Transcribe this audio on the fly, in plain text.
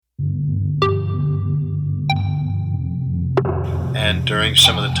And during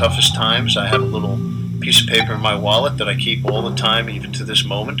some of the toughest times, I have a little piece of paper in my wallet that I keep all the time, even to this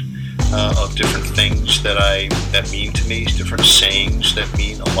moment, of different things that mean to me, different sayings that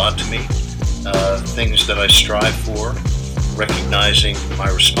mean a lot to me, things that I strive for, recognizing my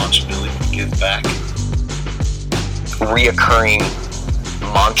responsibility to give back. Reoccurring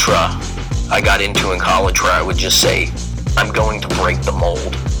mantra I got into in college where I would just say, I'm going to break the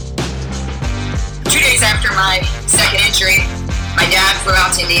mold. 2 days after my second injury, my dad flew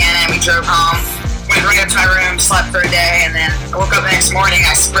out to Indiana and we drove home. Went right up to my room, slept for a day, and then I woke up the next morning,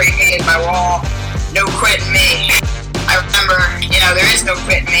 I spray painted my wall, no quitting me. I remember, there is no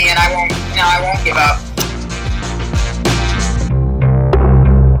quitting me, and I won't give up.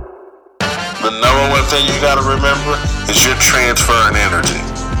 The number one thing you gotta remember is you're transferring energy.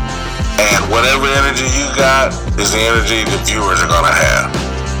 And whatever energy you got is the energy the viewers are gonna have.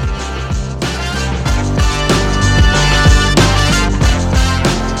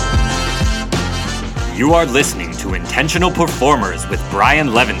 You are listening to Intentional Performers with Brian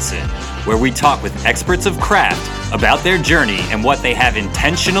Levinson, where we talk with experts of craft about their journey and what they have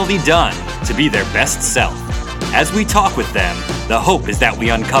intentionally done to be their best self. As we talk with them, the hope is that we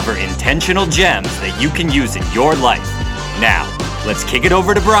uncover intentional gems that you can use in your life. Now, let's kick it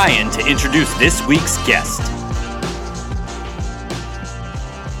over to Brian to introduce this week's guest.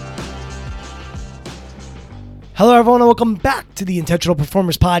 Hello, everyone, and welcome back to the Intentional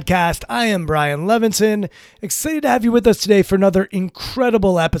Performers Podcast. I am Brian Levinson, excited to have you with us today for another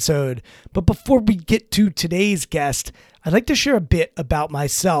incredible episode. But before we get to today's guest, I'd like to share a bit about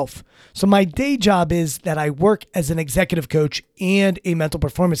myself. So my day job is that I work as an executive coach and a mental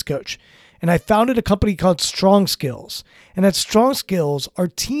performance coach. And I founded a company called Strong Skills. And at Strong Skills, our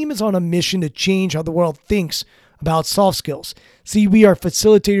team is on a mission to change how the world thinks about soft skills. See, we are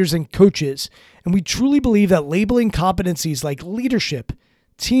facilitators and coaches, and we truly believe that labeling competencies like leadership,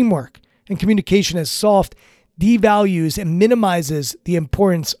 teamwork, and communication as soft devalues and minimizes the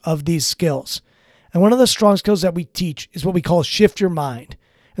importance of these skills. And one of the strong skills that we teach is what we call Shift Your Mind.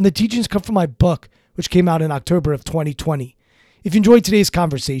 And the teachings come from my book, which came out in October of 2020. If you enjoyed today's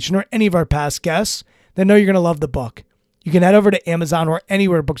conversation or any of our past guests, then know you're going to love the book. You can head over to Amazon or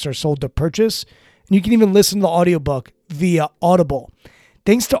anywhere books are sold to purchase, and you can even listen to the audiobook via Audible.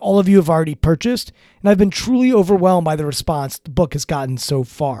 Thanks to all of you who have already purchased, and I've been truly overwhelmed by the response the book has gotten so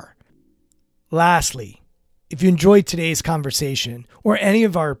far. Lastly, if you enjoyed today's conversation or any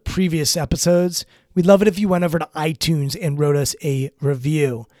of our previous episodes, we'd love it if you went over to iTunes and wrote us a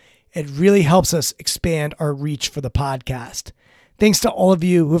review. It really helps us expand our reach for the podcast. Thanks to all of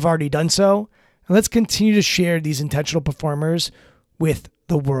you who have already done so, and let's continue to share these intentional performers with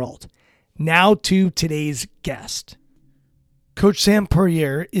the world. Now to today's guest. Coach Sam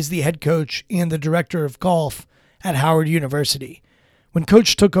Puryear is the head coach and the director of golf at Howard University. When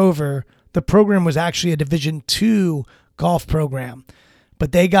Coach took over, the program was actually a Division II golf program,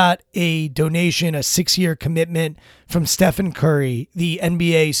 but they got a donation, a 6-year commitment from Stephen Curry, the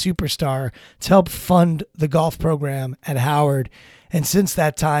NBA superstar, to help fund the golf program at Howard. And since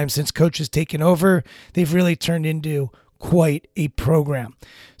that time, since Coach has taken over, they've really turned into quite a program.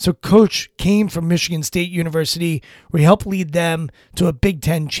 So Coach came from Michigan State University, where he helped lead them to a Big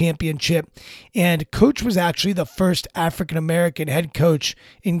Ten championship. And Coach was actually the first African-American head coach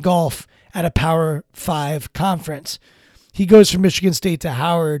in golf at a Power 5 conference. He goes from Michigan State to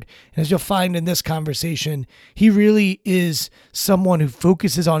Howard, and as you'll find in this conversation, he really is someone who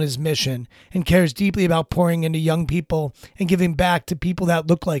focuses on his mission and cares deeply about pouring into young people and giving back to people that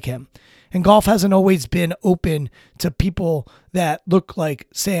look like him. And golf hasn't always been open to people that look like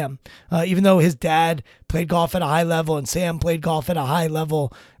Sam. Even though his dad played golf at a high level and Sam played golf at a high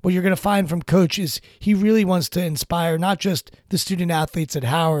level, what you're going to find from Coach is he really wants to inspire not just the student athletes at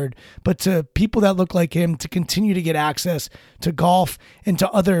Howard, but to people that look like him to continue to get access to golf and to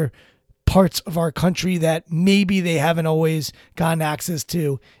other parts of our country that maybe they haven't always gotten access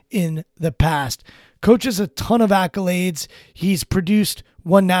to in the past. Coach has a ton of accolades. He's produced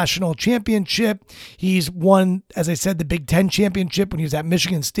one national championship. He's won, as I said, the Big Ten championship when he was at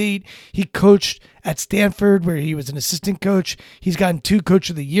Michigan State. He coached at Stanford, where he was an assistant coach. He's gotten 2 Coach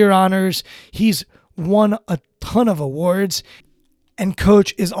of the Year honors. He's won a ton of awards. And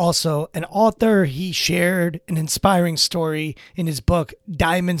Coach is also an author. He shared an inspiring story in his book,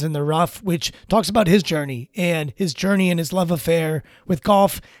 Diamonds in the Rough, which talks about his journey and his love affair with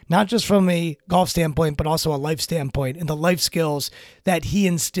golf, not just from a golf standpoint, but also a life standpoint, and the life skills that he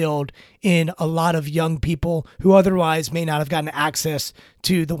instilled in a lot of young people who otherwise may not have gotten access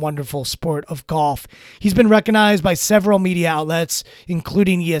to the wonderful sport of golf. He's been recognized by several media outlets,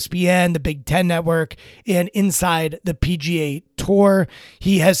 including ESPN, the Big Ten Network, and Inside the PGA tour.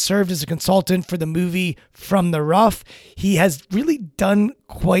 He has served as a consultant for the movie From the Rough. He has really done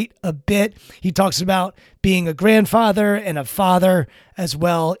quite a bit. He talks about being a grandfather and a father as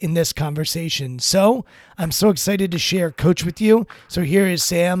well in this conversation. So I'm so excited to share Coach with you. So here is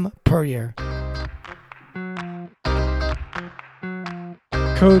Sam Puryear.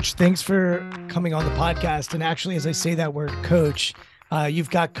 Coach, thanks for coming on the podcast. And actually, as I say that word, Coach, you've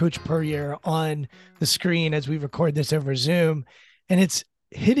got Coach Puryear on the screen as we record this over Zoom. And it's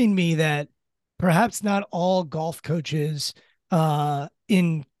hitting me that perhaps not all golf coaches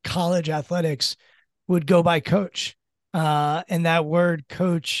in college athletics would go by coach. And that word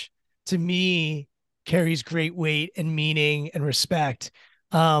coach to me carries great weight and meaning and respect.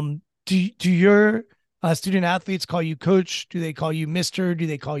 Do your student athletes call you coach? Do they call you Mister? Do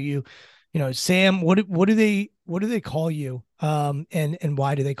they call you, Sam? What do they call you? And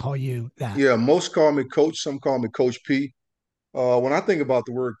why do they call you that? Yeah, most call me coach. Some call me Coach P. When I think about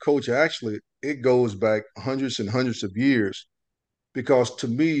the word coach, actually, it goes back hundreds and hundreds of years. Because to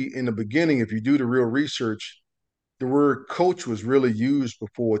me, in the beginning, if you do the real research, the word coach was really used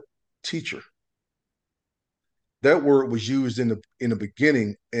before teacher. That word was used in the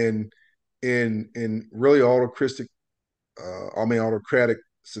beginning, and in really autocratic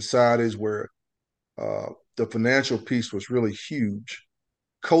societies where the financial piece was really huge.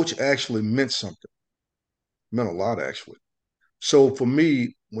 Coach actually meant something, meant a lot actually. So for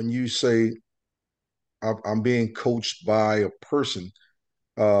me, when you say I'm being coached by a person,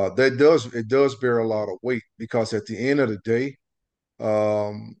 it does bear a lot of weight because at the end of the day,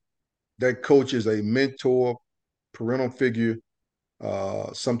 um, that coach is a mentor, parental figure,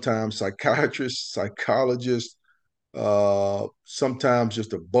 sometimes psychiatrist, psychologist, sometimes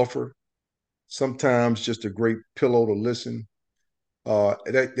just a buffer, sometimes just a great pillow to listen.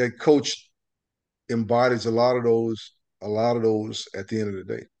 That coach embodies a lot of those at the end of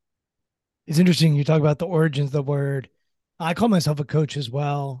the day. It's interesting. You talk about the origins of the word. I call myself a coach as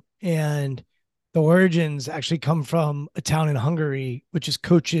well. And the origins actually come from a town in Hungary, which is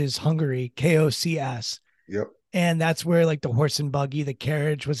Coaches Hungary, KOCS. Yep. And that's where like the horse and buggy, the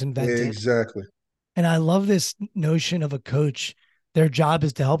carriage was invented. Exactly. And I love this notion of a coach. Their job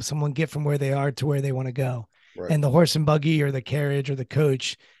is to help someone get from where they are to where they want to go. Right. And the horse and buggy or the carriage or the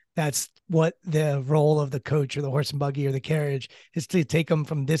coach, that's what the role of the coach or the horse and buggy or the carriage is, to take them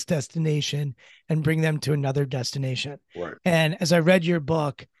from this destination and bring them to another destination. Right. And as I read your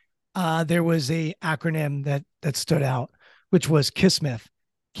book, there was a acronym that stood out, which was KISSMIF.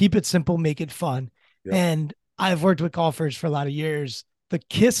 Keep it simple, make it fun. Yep. And I've worked with golfers for a lot of years. The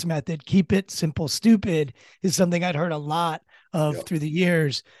KISS method, keep it simple, stupid, is something I'd heard a lot of through the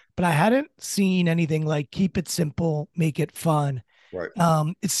years, but I hadn't seen anything like keep it simple, make it fun. Right.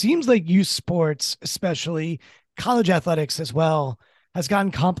 It seems like youth sports, especially college athletics as well, has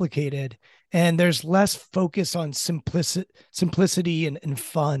gotten complicated, and there's less focus on simplicity and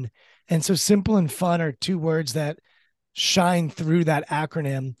fun. And so simple and fun are two words that shine through that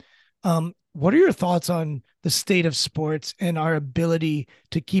acronym. What are your thoughts on the state of sports and our ability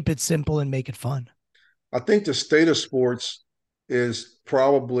to keep it simple and make it fun? I think the state of sports is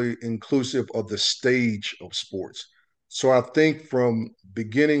probably inclusive of the stage of sports. So I think from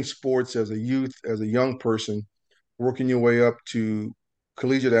beginning sports as a youth, as a young person, working your way up to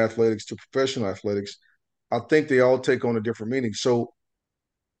collegiate athletics, to professional athletics, I think they all take on a different meaning. So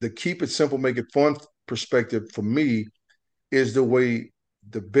the keep it simple, make it fun perspective for me is the way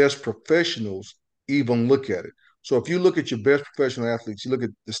the best professionals even look at it. So if you look at your best professional athletes, you look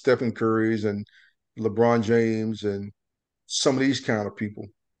at the Stephen Currys and LeBron James and some of these kind of people,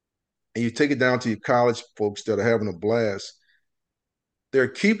 and you take it down to your college folks that are having a blast, they're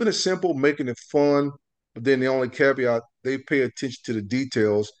keeping it simple, making it fun, but then the only caveat, they pay attention to the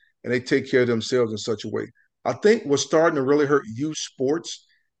details and they take care of themselves in such a way. I think what's starting to really hurt youth sports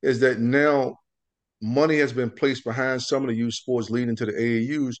is that now money has been placed behind some of the youth sports leading to the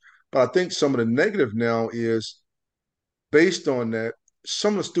AAUs. But I think some of the negative now is based on that,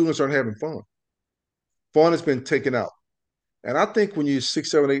 some of the students aren't having fun. Fun has been taken out. And I think when you're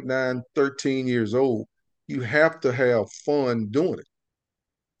 6, 7, 8, 9, 13 years old, you have to have fun doing it.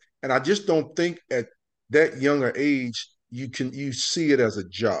 And I just don't think at that younger age you see it as a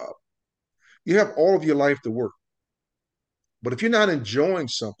job. You have all of your life to work. But if you're not enjoying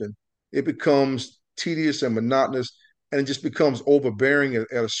something, it becomes tedious and monotonous, and it just becomes overbearing at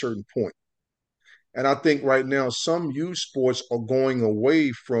a certain point. And I think right now some youth sports are going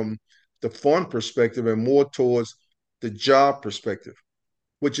away from the fun perspective and more towards the job perspective,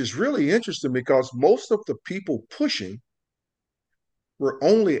 which is really interesting because most of the people pushing were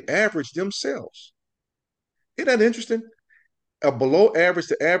only average themselves. Isn't that interesting? a below average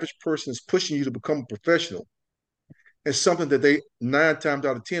to average person is pushing you to become a professional. It's something that they 9 times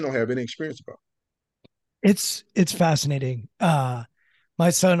out of 10 don't have any experience about. It's fascinating. My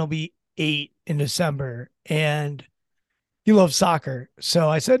son will be 8 in December, and he loves soccer. So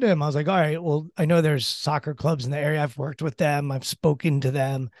I said to him, I was like, all right, well, I know there's soccer clubs in the area. I've worked with them. I've spoken to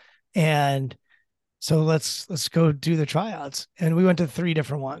them. And so let's go do the tryouts. And we went to 3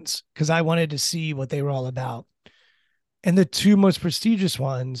 different ones because I wanted to see what they were all about. And the 2 most prestigious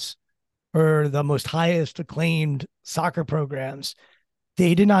ones, or the most highest acclaimed soccer programs,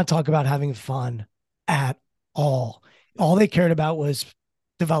 they did not talk about having fun at all. All they cared about was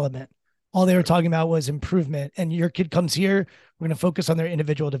development. All they were talking about was improvement. And your kid comes here, we're going to focus on their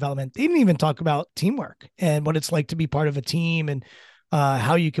individual development. They didn't even talk about teamwork and what it's like to be part of a team, and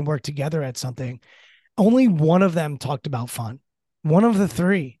how you can work together at something. Only one of them talked about fun, one of the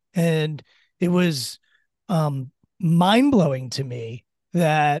 3. And it was mind blowing to me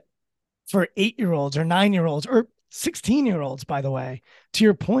that for 8-year-olds or 9-year-olds or 16-year-olds, by the way, to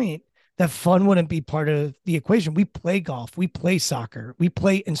your point, that fun wouldn't be part of the equation. We play golf, we play soccer, we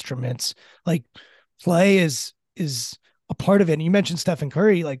play instruments. Like, play is a part of it. And you mentioned Stephen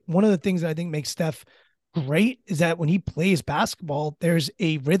Curry. Like, one of the things that I think makes Steph great is that when he plays basketball, there's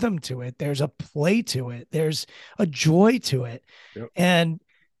a rhythm to it, there's a play to it, there's a joy to it. Yep. And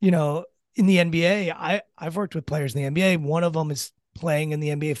in the NBA, I've worked with players in the NBA. One of them is playing in the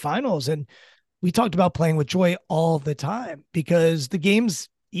NBA finals, and we talked about playing with joy all the time because the game's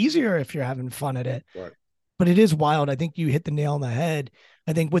easier if you're having fun at it. Right. But it is wild. I think you hit the nail on the head.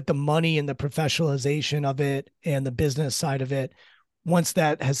 I think with the money and the professionalization of it and the business side of it, once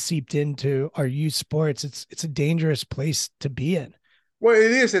that has seeped into our youth sports, it's a dangerous place to be in. Well,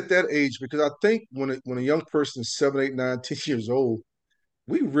 it is at that age because I think when a young person is 7, 8, 9, 10 years old,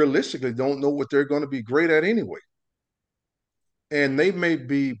 we realistically don't know what they're going to be great at anyway. And they may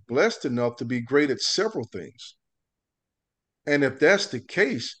be blessed enough to be great at several things. And if that's the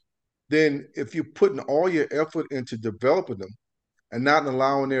case, then if you're putting all your effort into developing them and not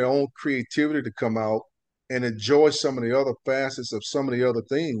allowing their own creativity to come out and enjoy some of the other facets of some of the other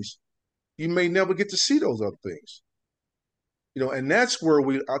things, you may never get to see those other things. And that's where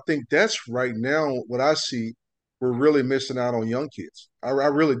I think that's right now what I see we're really missing out on young kids. I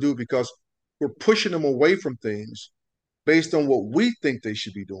really do, because we're pushing them away from things based on what we think they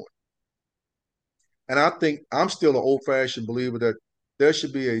should be doing. And I think I'm still an old fashioned believer that there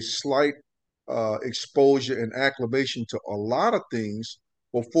should be a slight exposure and acclimation to a lot of things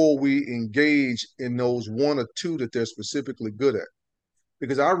before we engage in those 1 or 2 that they're specifically good at.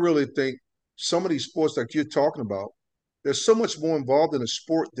 Because I really think some of these sports like you're talking about, there's so much more involved in a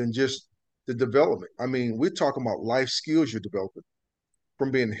sport than just the development. I mean, we're talking about life skills you're developing,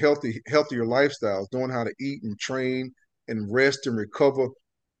 from being healthier lifestyles, knowing how to eat and train and rest and recover.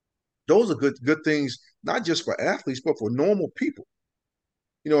 Those are good things, not just for athletes, but for normal people.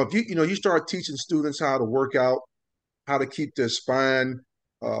 If you start teaching students how to work out, how to keep their spine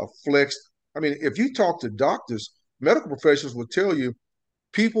flexed. I mean, if you talk to doctors, medical professionals will tell you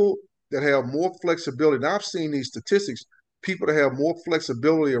people that have more flexibility. Now, I've seen these statistics. People that have more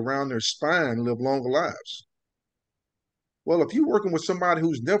flexibility around their spine live longer lives. Well, if you're working with somebody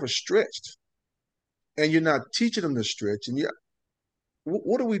who's never stretched and you're not teaching them to stretch, and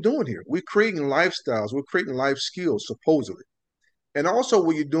what are we doing here? We're creating lifestyles. We're creating life skills, supposedly. And also,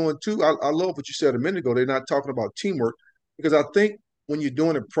 what you're doing too, I love what you said a minute ago. They're not talking about teamwork, because I think when you're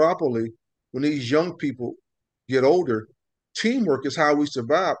doing it properly, when these young people get older, teamwork is how we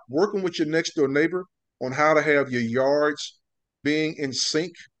survive. Working with your next door neighbor on how to have your yards being in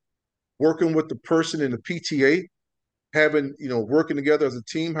sync, working with the person in the PTA, working together as a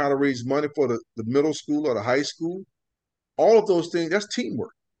team, how to raise money for the middle school or the high school. All of those things, that's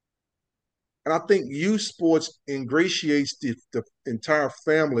teamwork. And I think youth sports ingratiates the entire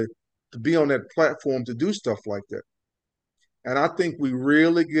family to be on that platform to do stuff like that. And I think we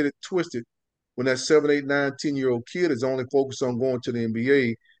really get it twisted when that 7, 8, 9, 10-year-old kid is only focused on going to the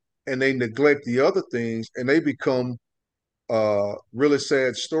NBA, and they neglect the other things, and they become really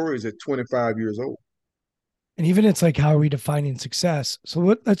sad stories at 25 years old. And even it's like, how are we defining success?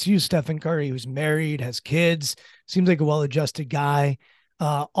 So let's use Stephen Curry, who's married, has kids, seems like a well-adjusted guy,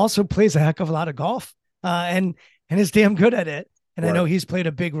 also plays a heck of a lot of golf, and is damn good at it. And right. I know he's played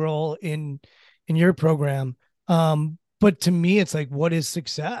a big role in your program. But to me, it's like, what is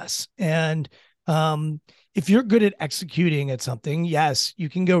success? And if you're good at executing at something, yes, you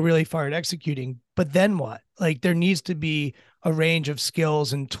can go really far at executing, but then what? Like, there needs to be a range of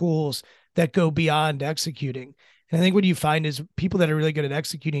skills and tools that go beyond executing. And I think what you find is people that are really good at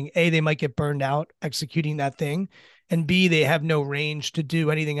executing, A, they might get burned out executing that thing. And B, they have no range to do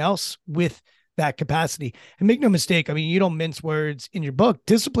anything else with that capacity. And make no mistake, I mean, you don't mince words in your book.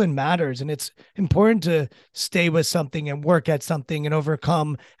 Discipline matters. And it's important to stay with something and work at something and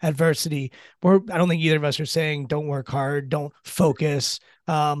overcome adversity. I don't think either of us are saying don't work hard, don't focus.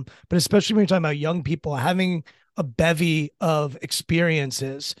 But especially when you're talking about young people, having a bevy of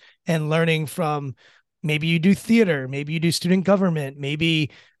experiences and learning from, maybe you do theater, maybe you do student government,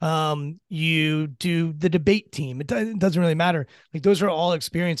 maybe you do the debate team. It doesn't really matter. Like, those are all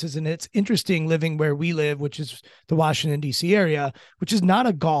experiences. And it's interesting living where we live, which is the Washington, D.C. area, which is not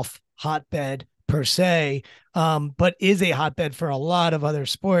a golf hotbed per se, but is a hotbed for a lot of other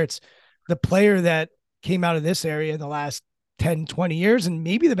sports. The player that came out of this area in the last 10, 20 years, and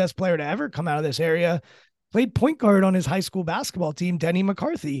maybe the best player to ever come out of this area, played point guard on his high school basketball team, Denny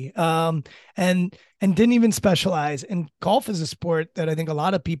McCarthy, and didn't even specialize. And golf is a sport that I think a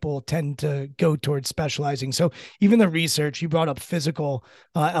lot of people tend to go towards specializing. So even the research, you brought up physical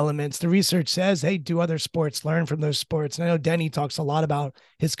elements. The research says, hey, do other sports, learn from those sports. And I know Denny talks a lot about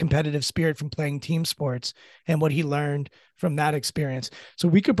his competitive spirit from playing team sports and what he learned from that experience. So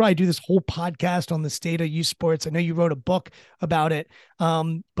we could probably do this whole podcast on the state of youth sports. I know you wrote a book about it,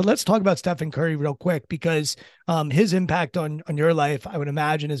 but let's talk about Stephen Curry real quick, because his impact on your life, I would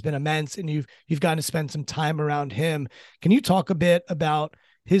imagine, has been immense, and you've gotten to spend some time around him. Can you talk a bit about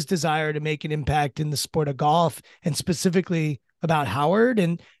his desire to make an impact in the sport of golf, and specifically about Howard,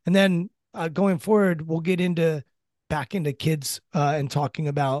 and then going forward, we'll get back into kids and talking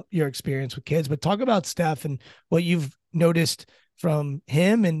about your experience with kids, but talk about Steph and what you've noticed from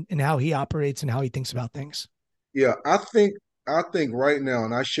him and how he operates and how he thinks about things. Yeah, I think right now,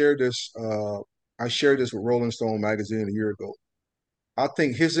 and I shared this with Rolling Stone magazine a year ago. I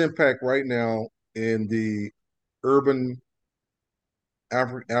think his impact right now in the urban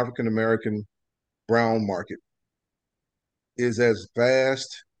African American brown market is as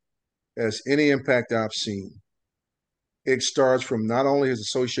vast as any impact I've seen. It starts from not only his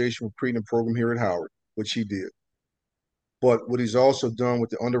association with creating a program here at Howard, which he did, but what he's also done with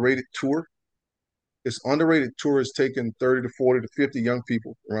the underrated tour. His underrated tour has taken 30 to 40 to 50 young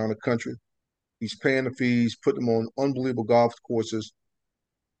people around the country. He's paying the fees, putting them on unbelievable golf courses,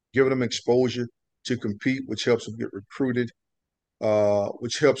 giving them exposure to compete, which helps them get recruited,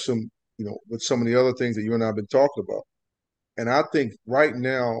 which helps them, with some of the other things that you and I have been talking about. And I think right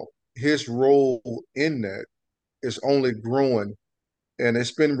now his role in that is only growing, and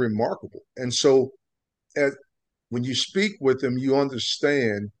it's been remarkable. And so, as, when you speak with him, you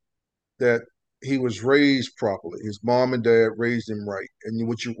understand that he was raised properly. His mom and dad raised him right. And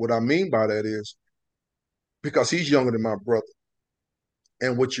what I mean by that is, because he's younger than my brother,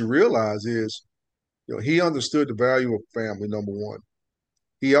 and what you realize is, he understood the value of family. Number one,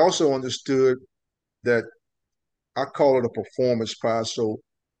 he also understood that, I call it a performance pie. So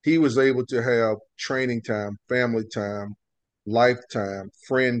he was able to have training time, family time, lifetime,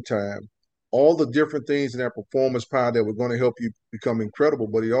 friend time, all the different things in that performance pie that were going to help you become incredible.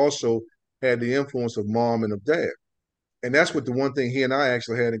 But he also had the influence of mom and of dad. And that's what the one thing he and I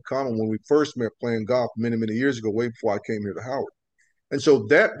actually had in common when we first met playing golf many, many years ago, way before I came here to Howard. And so,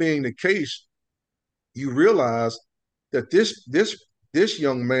 that being the case, you realize that this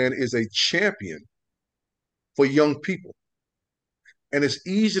young man is a champion for young people. And it's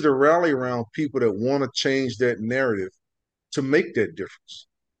easy to rally around people that want to change that narrative to make that difference.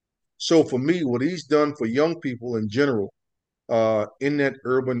 So for me, what he's done for young people in general, in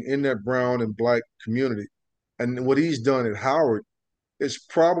that brown and black community, and what he's done at Howard is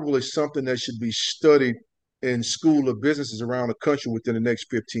probably something that should be studied in school of businesses around the country within the next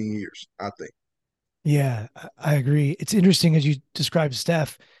 15 years, I think. Yeah, I agree. It's interesting as you describe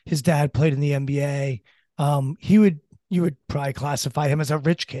Steph. His dad played in the NBA. You would probably classify him as a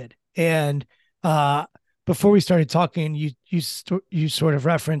rich kid. And before we started talking, you sort of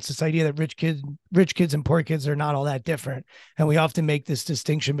referenced this idea that rich kids and poor kids are not all that different, and we often make this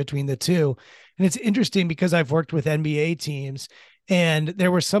distinction between the two. And it's interesting because I've worked with NBA teams, and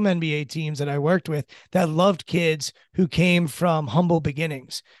there were some NBA teams that I worked with that loved kids who came from humble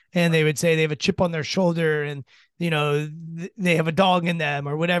beginnings, and they would say they have a chip on their shoulder, and they have a dog in them,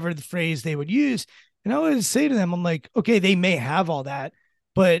 or whatever the phrase they would use. And I would say to them, I'm like, okay, they may have all that,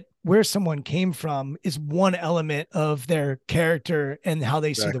 but where someone came from is one element of their character and how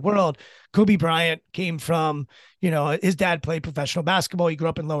they see the Exactly. world. Kobe Bryant came from, his dad played professional basketball. He grew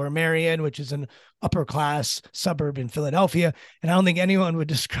up in Lower Merion, which is an upper class suburb in Philadelphia. And I don't think anyone would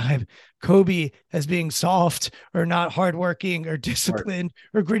describe Kobe as being soft or not hardworking or Right. disciplined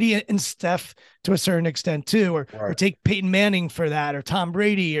or gritty. And Steph to a certain extent too, or Right. take Peyton Manning for that, or Tom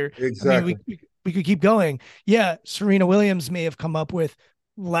Brady, or I mean, Exactly. we could keep going. Yeah, Serena Williams may have come up with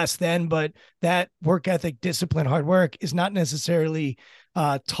less than, but that work ethic, discipline, hard work is not necessarily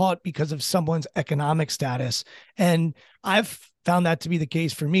taught because of someone's economic status. And I've found that to be the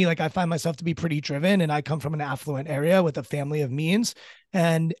case for me. Like I find myself to be pretty driven, and I come from an affluent area with a family of means.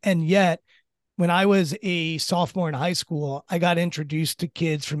 And yet when I was a sophomore in high school, I got introduced to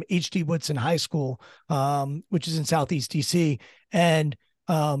kids from HD Woodson High School, which is in Southeast DC. And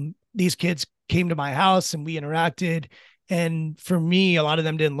these kids came to my house and we interacted. And for me, a lot of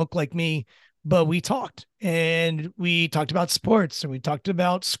them didn't look like me, but we talked, and we talked about sports, and we talked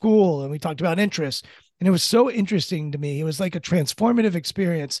about school, and we talked about interests. And it was so interesting to me. It was like a transformative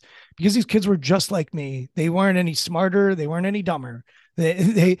experience because these kids were just like me. They weren't any smarter. They weren't any dumber.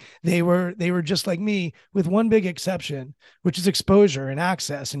 They were just like me, with one big exception, which is exposure and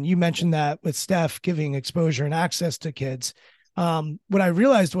access. And you mentioned that with Steph giving exposure and access to kids. What I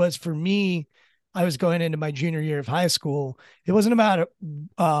realized was, for me, I was going into my junior year of high school. It wasn't about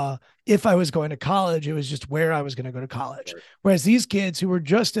if I was going to college, it was just where I was going to go to college. Right. Whereas these kids who were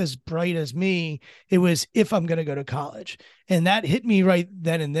just as bright as me, it was if I'm going to go to college. And that hit me right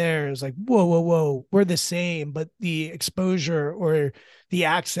then and there. It was like, whoa, whoa, whoa, we're the same, but the exposure or the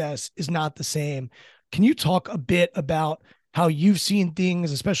access is not the same. Can you talk a bit about how you've seen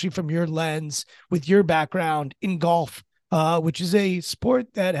things, especially from your lens with your background in golf, which is a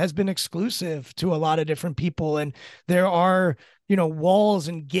sport that has been exclusive to a lot of different people, and there are walls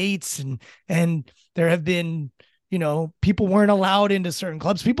and gates, and there have been people weren't allowed into certain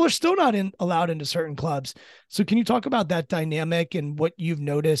clubs. People are still not allowed into certain clubs. So can you talk about that dynamic and what you've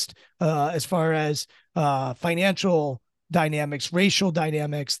noticed as far as financial dynamics, racial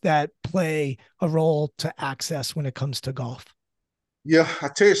dynamics that play a role to access when it comes to golf? Yeah, I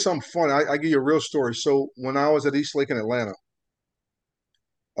tell you something funny. I give you a real story. So when I was at East Lake in Atlanta,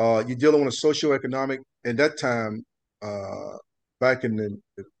 you're dealing with a socioeconomic at that time, back in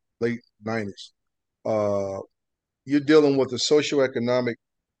the late '90s. Uh, you're dealing with a socioeconomic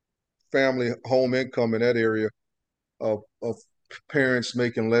family home income in that area of parents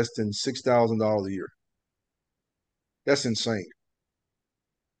making less than $6,000 a year. That's insane.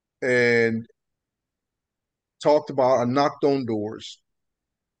 And talked about, I knocked on doors,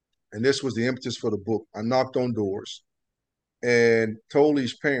 and this was the impetus for the book. I knocked on doors and told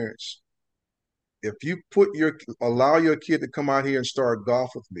these parents, if you allow your kid to come out here and start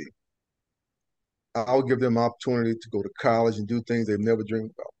golf with me, I'll give them opportunity to go to college and do things they've never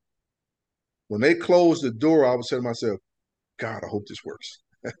dreamed about. When they closed the door, I would say to myself, God, I hope this works.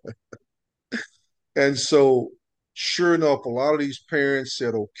 And so, sure enough, a lot of these parents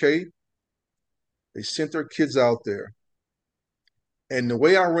said, okay. They sent their kids out there. And the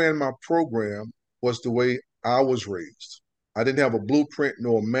way I ran my program was the way I was raised. I didn't have a blueprint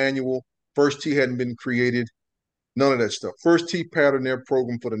nor a manual. First tee hadn't been created, none of that stuff. First tee patterned their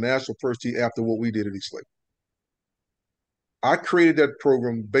program for the national first tee after what we did at East Lake. I created that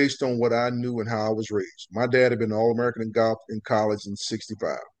program based on what I knew and how I was raised. My dad had been All-American in golf in college in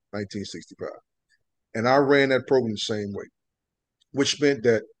 1965. And I ran that program the same way, which meant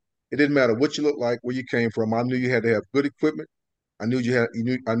that it didn't matter what you looked like, where you came from. I knew you had to have good equipment. I knew you had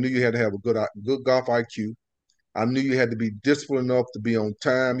to have a good golf IQ. I knew you had to be disciplined enough to be on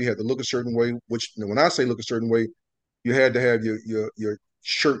time. You had to look a certain way, which when I say look a certain way, you had to have your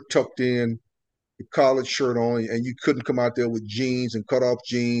shirt tucked in, your collared shirt on, and you couldn't come out there with jeans and cut off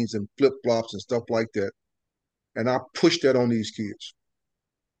jeans and flip flops and stuff like that. And I pushed that on these kids.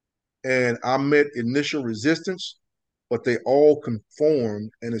 And I met initial resistance, but they all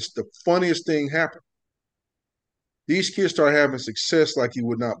conformed. And it's the funniest thing happened. These kids started having success like you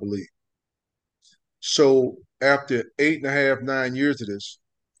would not believe. So after 8.5, 9 years of this,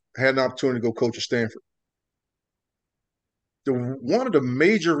 I had an opportunity to go coach at Stanford. One of the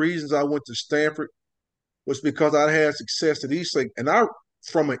major reasons I went to Stanford was because I had success at East Lake. And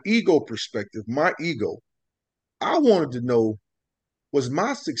from an ego perspective, my ego, I wanted to know, was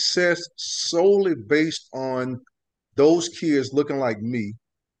my success solely based on those kids looking like me?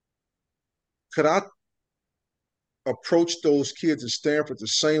 Could I approach those kids at Stanford the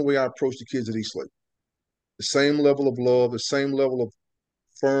same way I approached the kids at East Lake? The same level of love, the same level of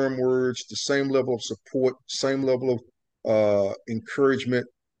firm words, the same level of support, same level of encouragement,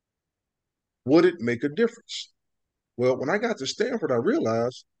 would it make a difference? Well, when I got to Stanford, I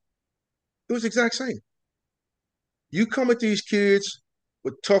realized it was the exact same. You come at these kids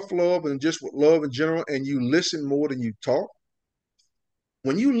with tough love and just with love in general, and you listen more than you talk.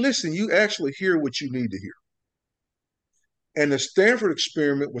 When you listen, you actually hear what you need to hear. And the Stanford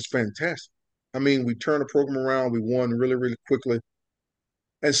experiment was fantastic. I mean, we turned the program around, we won really, really quickly.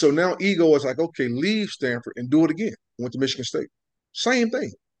 And so now ego is like, okay, leave Stanford and do it again. Went to Michigan State. Same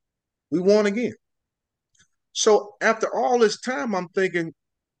thing. We won again. So after all this time, I'm thinking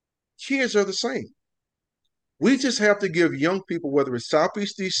kids are the same. We just have to give young people, whether it's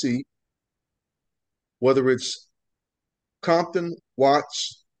Southeast DC, whether it's Compton,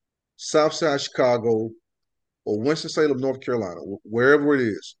 Watts, Southside Chicago, or Winston-Salem, North Carolina, wherever it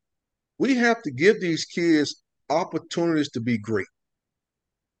is, we have to give these kids opportunities to be great.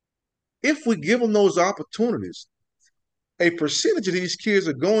 If we give them those opportunities, a percentage of these kids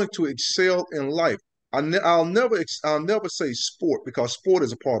are going to excel in life. I'll never say sport because sport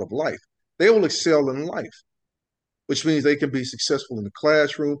is a part of life. They will excel in life, which means they can be successful in the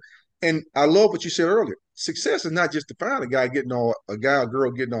classroom. And I love what you said earlier. Success is not just defined a guy or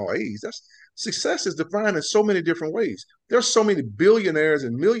girl getting all A's. That's success is defined in so many different ways. There's so many billionaires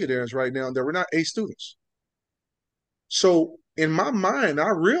and millionaires right now that were not A students. So in my mind, I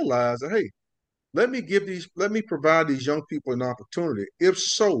realized that hey, let me provide these young people an opportunity. If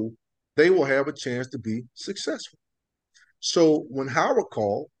so, they will have a chance to be successful. So when Howard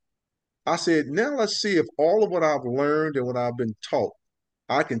called, I said, now let's see if all of what I've learned and what I've been taught,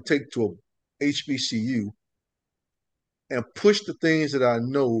 I can take to a HBCU and push the things that I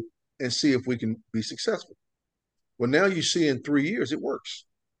know and see if we can be successful. Well, now you see in 3 years, it works.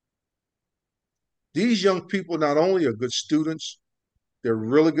 These young people not only are good students, they're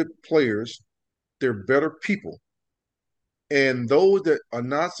really good players, they're better people. And those that are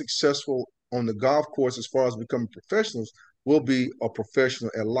not successful on the golf course as far as becoming professionals will be a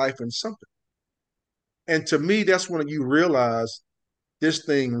professional at life in something. And to me, that's when you realize this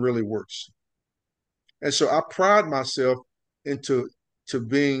thing really works. And so I pride myself into to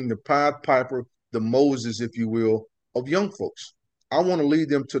being the Pied Piper, the Moses, if you will, of young folks. I want to lead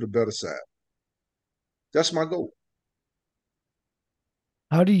them to the better side. That's my goal.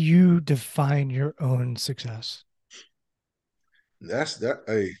 How do you define your own success? That's that.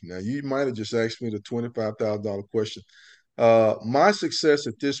 Hey, now you might have just asked me the $25,000 question. My success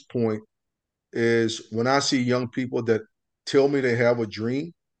at this point is when I see young people that tell me they have a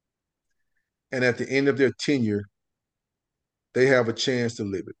dream, and at the end of their tenure, they have a chance to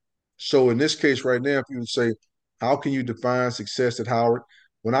live it. So in this case, right now, if you would say, how can you define success at Howard?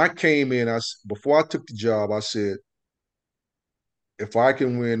 When I came in, before I took the job, I said, if I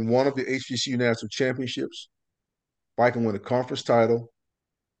can win one of the HBCU national championships, if I can win a conference title,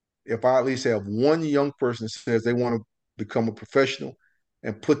 if I at least have one young person that says they want to become a professional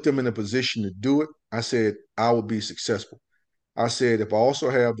and put them in a position to do it, I said I will be successful. I said if I also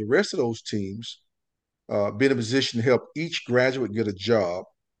have the rest of those teams be in a position to help each graduate get a job,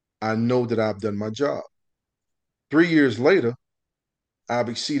 I know that I've done my job. 3 years later, I've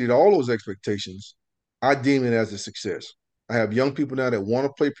exceeded all those expectations. I deem it as a success. I have young people now that want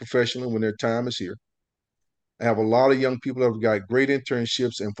to play professionally when their time is here. I have a lot of young people that have got great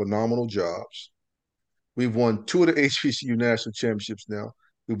internships and phenomenal jobs. We've won two of the HBCU national championships now.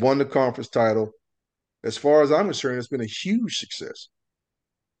 We've won the conference title. As far as I'm concerned, it's been a huge success.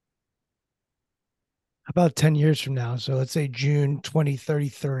 About 10 years from now, so let's say June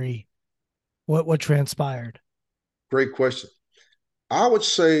 2033, what transpired? Great question. I would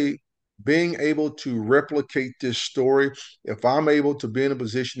say being able to replicate this story, if I'm able to be in a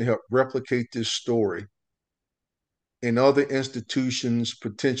position to help replicate this story in other institutions,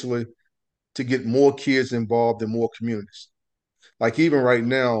 potentially to get more kids involved in more communities. Like even right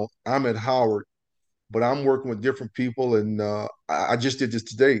now, I'm at Howard, but I'm working with different people, and I just did this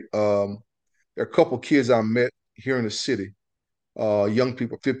today. There are a couple kids I met here in the city, young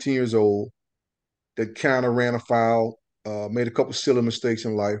people, 15 years old, that kind of ran afoul, made a couple silly mistakes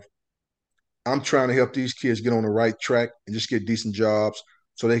in life. I'm trying to help these kids get on the right track and just get decent jobs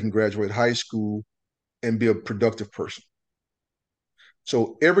so they can graduate high school and be a productive person.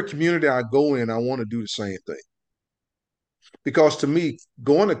 So every community I go in, I want to do the same thing. Because to me,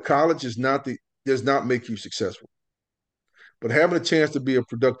 going to college does not make you successful. But having a chance to be a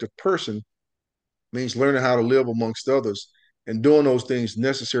productive person means learning how to live amongst others and doing those things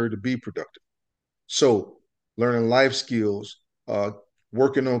necessary to be productive. So learning life skills,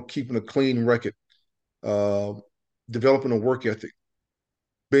 working on keeping a clean record, uh, developing a work ethic,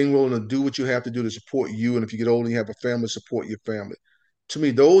 being willing to do what you have to do to support you. And if you get older and you have a family, support your family. To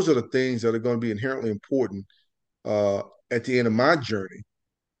me, those are the things that are going to be inherently important uh, at the end of my journey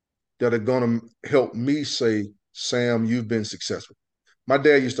that are going to help me say, Sam, you've been successful. My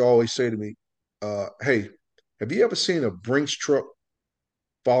dad used to always say to me, hey, have you ever seen a Brinks truck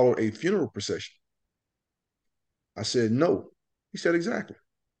follow a funeral procession? I said, no. He said, exactly.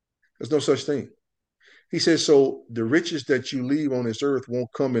 There's no such thing. He said, so the riches that you leave on this earth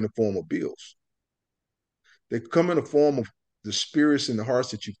won't come in the form of bills. They come in the form of the spirits and the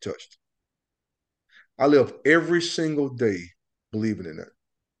hearts that you've touched. I live every single day believing in that.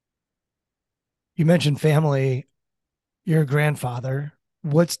 You mentioned family. You're a grandfather.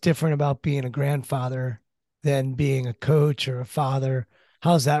 What's different about being a grandfather than being a coach or a father?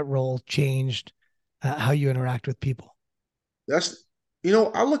 How's that role changed how you interact with people? That's,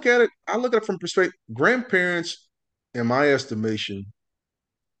 I look at it from perspective. Grandparents, in my estimation,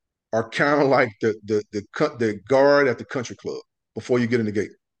 are kind of like the guard at the country club before you get in the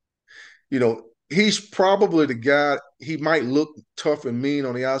gate. He's probably the guy. He might look tough and mean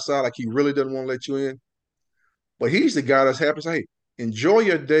on the outside, like he really doesn't want to let you in, but he's the guy that's happy to say, hey, enjoy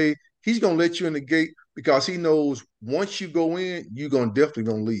your day. He's gonna let you in the gate because he knows once you go in, you're gonna definitely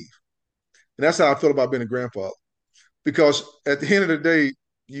gonna leave. And that's how I feel about being a grandfather. Because at the end of the day,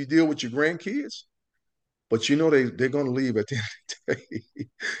 you deal with your grandkids, but they're gonna leave at the end of the day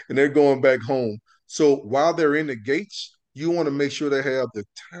and they're going back home. So while they're in the gates, you want to make sure they have the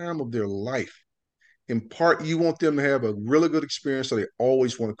time of their life. In part, you want them to have a really good experience so they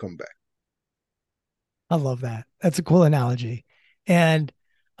always want to come back. I love that. That's a cool analogy. And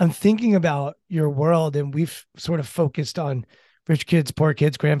I'm thinking about your world, and we've sort of focused on rich kids, poor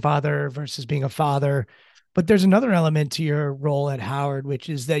kids, grandfather versus being a father. But there's another element to your role at Howard, which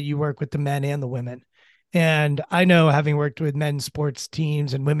is that you work with the men and the women. And I know, having worked with men's sports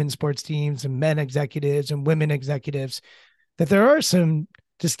teams and women's sports teams and men executives and women executives, that there are some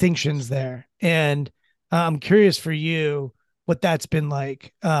distinctions there. And I'm curious for you what that's been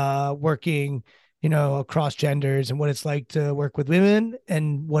like working, across genders and what it's like to work with women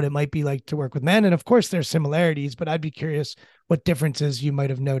and what it might be like to work with men. And of course, there's similarities, but I'd be curious what differences you might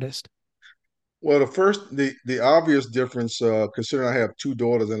have noticed. Well, the obvious difference, considering I have two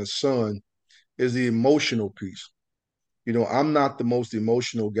daughters and a son, is the emotional piece. I'm not the most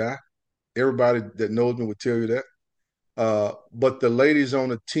emotional guy. Everybody that knows me would tell you that. But the ladies on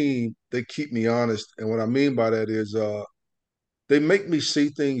the team, they keep me honest. And what I mean by that is they make me see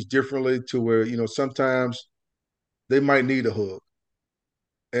things differently to where, sometimes they might need a hug.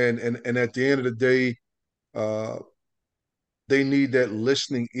 And at the end of the day, uh, they need that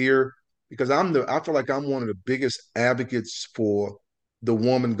listening ear because I feel like I'm one of the biggest advocates for the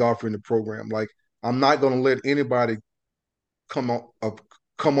woman golfer in the program. Like I'm not gonna let anybody come up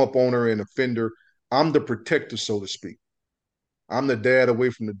come up on her and offend her. I'm the protector, so to speak. I'm the dad away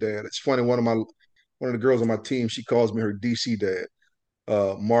from the dad. It's funny, one of the girls on my team, she calls me her DC dad.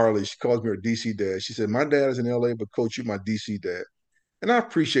 Marley, she calls me her DC dad. She said, my dad is in LA, but coach, you my DC dad. And I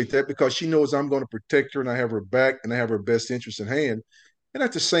appreciate that because she knows I'm going to protect her and I have her back and I have her best interest in hand. And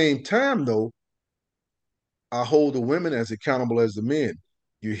at the same time, though, I hold the women as accountable as the men.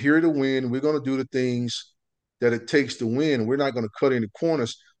 You're here to win. We're going to do the things that it takes to win. We're not going to cut any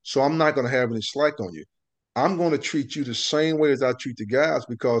corners. So I'm not going to have any slack on you. I'm going to treat you the same way as I treat the guys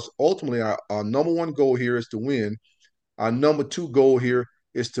because ultimately our number one goal here is to win. Our number two goal here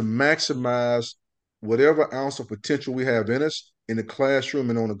is to maximize whatever ounce of potential we have in us in the classroom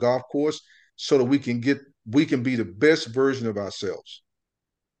and on the golf course so that we can be the best version of ourselves.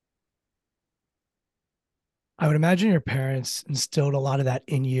 I would imagine your parents instilled a lot of that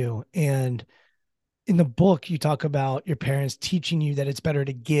in you. And in the book, you talk about your parents teaching you that it's better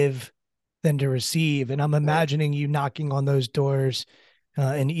to give than to receive. And I'm Right. imagining you knocking on those doors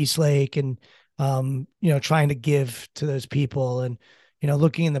in East Lake and, trying to give to those people and,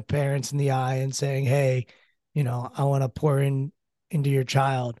 looking in the parents in the eye and saying, hey, I want to pour into your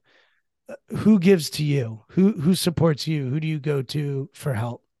child. Who gives to you? Who supports you? Who do you go to for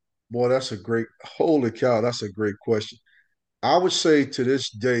help? Boy, holy cow, that's a great question. I would say to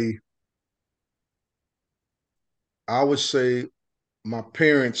this day, I would say my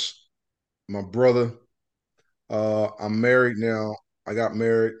parents, my brother, I'm married now. I got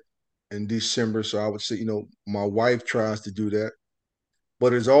married in December. So I would say, my wife tries to do that.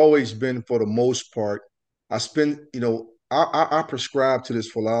 But it's always been for the most part, I spend, I prescribe to this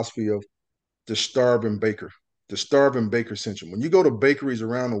philosophy of the starving baker, the starving baker syndrome. When you go to bakeries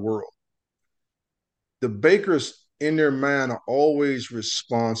around the world, the bakers in their mind are always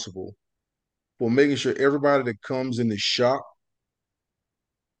responsible for making sure everybody that comes in the shop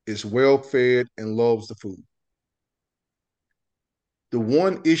is well fed, and loves the food. The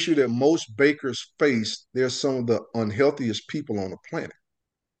one issue that most bakers face, they're some of the unhealthiest people on the planet.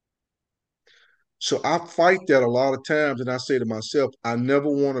 So I fight that a lot of times, and I say to myself, I never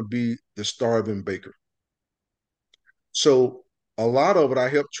want to be the starving baker. So a lot of it I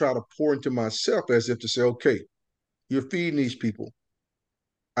help try to pour into myself as if to say, okay, you're feeding these people.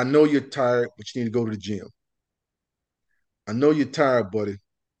 I know you're tired, but you need to go to the gym. I know you're tired, buddy,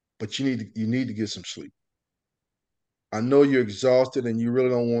 but you need to get some sleep. I know you're exhausted and you really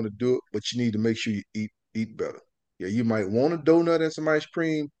don't want to do it, but you need to make sure you eat better. Yeah, you might want a donut and some ice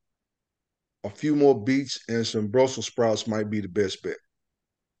cream. A few more beets and some Brussels sprouts might be the best bet.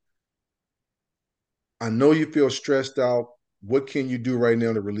 I know you feel stressed out. What can you do right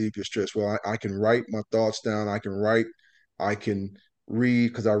now to relieve your stress? Well, I can write my thoughts down. I can read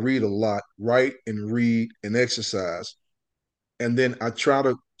because I read a lot, write and read and exercise. And then I try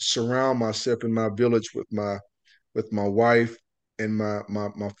to surround myself in my village with my wife and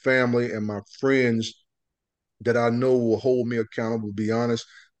my family and my friends that I know will hold me accountable, be honest,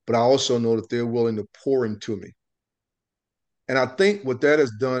 but I also know that they're willing to pour into me. And I think what that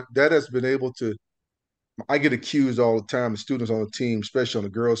has done, that has been able to, I get accused all the time, the students on the team, especially on the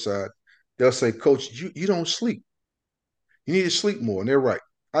girls' side, they'll say, Coach, you don't sleep. You need to sleep more. And they're right.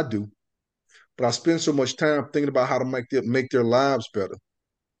 I do. But I spend so much time thinking about how to make their lives better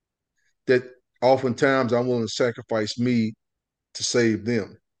that oftentimes I'm willing to sacrifice me to save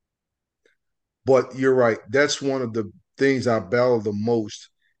them. But you're right. That's one of the things I battle the most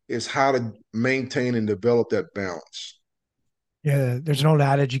is how to maintain and develop that balance. Yeah, there's an old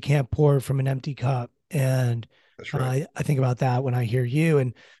adage, you can't pour from an empty cup. And That's right. I think about that when I hear you.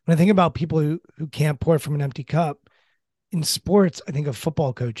 And when I think about people who can't pour from an empty cup in sports, I think of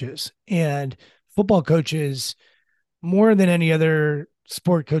football coaches. And football coaches, more than any other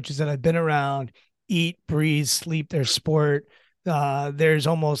sport coaches that I've been around, eat, breathe, sleep their sport. There's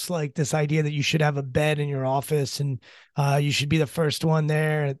almost like this idea that you should have a bed in your office and you should be the first one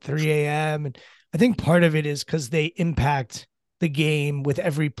there at 3 a.m. And I think part of it is because they impact the game with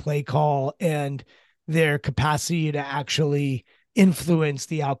every play call and their capacity to actually influence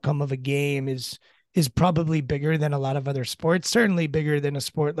the outcome of a game is probably bigger than a lot of other sports, certainly bigger than a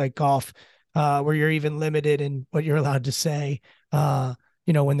sport like golf, where you're even limited in what you're allowed to say,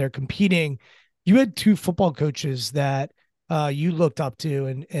 when they're competing. You had two football coaches that you looked up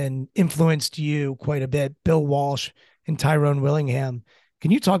to and influenced you quite a bit, Bill Walsh and Tyrone Willingham.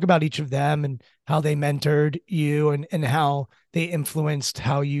 Can you talk about each of them and how they mentored you and how they influenced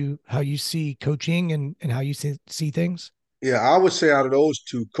how you see coaching and how you see things? Yeah, I would say out of those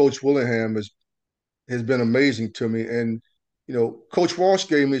two, Coach Willingham has been amazing to me. And, Coach Walsh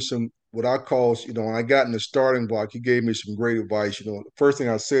gave me some what I call, when I got in the starting block, he gave me some great advice. The first thing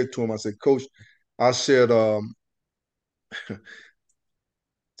I said to him, I said, Coach, I said,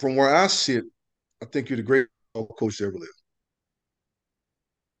 from where I sit, I think you're the greatest coach that ever lived.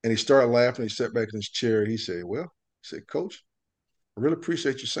 And he started laughing. He sat back in his chair. He said, well, he said, Coach, I really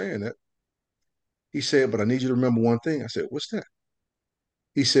appreciate you saying that. He said, but I need you to remember one thing. I said, what's that?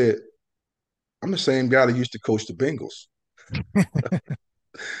 He said, I'm the same guy that used to coach the Bengals.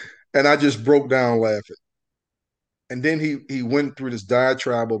 And I just broke down laughing. And then he went through this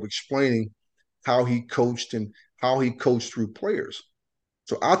diatribe of explaining how he coached and how he coached through players.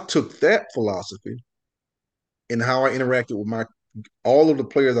 So I took that philosophy and how I interacted with all of the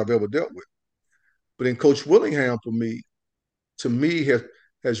players I've ever dealt with. But then Coach Willingham, for me, to me,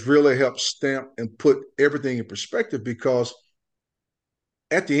 has really helped stamp and put everything in perspective because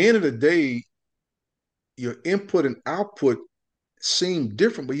at the end of the day, your input and output seem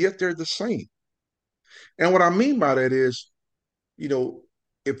different, but yet they're the same. And what I mean by that is,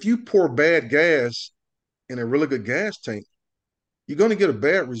 if you pour bad gas in a really good gas tank, you're going to get a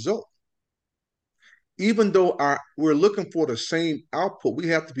bad result. Even though we're looking for the same output, we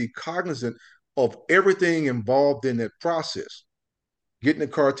have to be cognizant of everything involved in that process. Getting the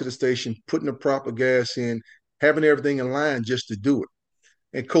car to the station, putting the proper gas in, having everything in line just to do it.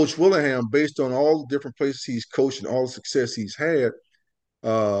 And Coach Willingham, based on all the different places he's coached and all the success he's had,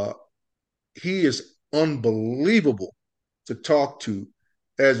 he is unbelievable to talk to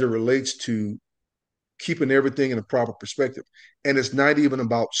as it relates to keeping everything in a proper perspective. And it's not even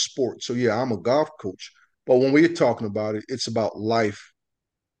about sports. So yeah, I'm a golf coach, but when we're talking about it, it's about life.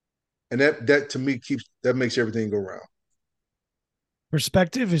 And that to me makes everything go round.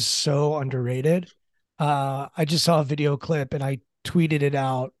 Perspective is so underrated. I just saw a video clip and I tweeted it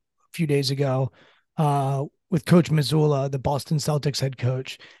out a few days ago with Coach Missoula, the Boston Celtics head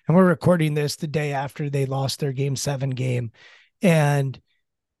coach. And we're recording this the day after they lost their game 7 game. And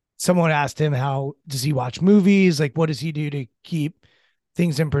someone asked him, how does he watch movies? Like, what does he do to keep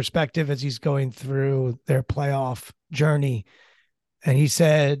things in perspective as he's going through their playoff journey? And he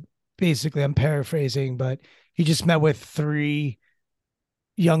said, basically, I'm paraphrasing, but he just met with three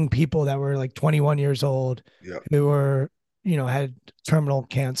young people that were like 21 years old Yep. who were, had terminal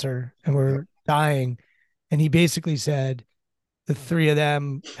cancer and Yep. were dying. And he basically said the three of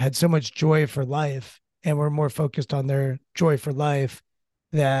them had so much joy for life and were more focused on their joy for life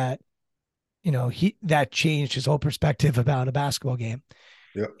that, that changed his whole perspective about a basketball game.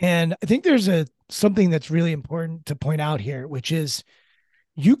 Yep. And I think there's something that's really important to point out here, which is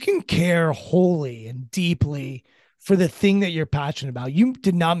you can care wholly and deeply for the thing that you're passionate about. You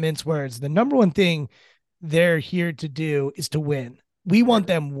did not mince words. The number one thing they're here to do is to win. We want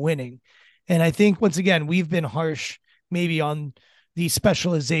them winning. And I think, once again, we've been harsh maybe on the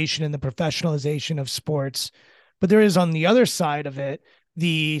specialization and the professionalization of sports, but there is, on the other side of it,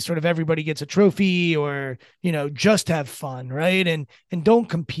 the sort of everybody gets a trophy, or just have fun, right? And don't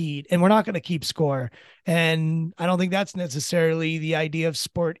compete, and we're not going to keep score. And I don't think that's necessarily the idea of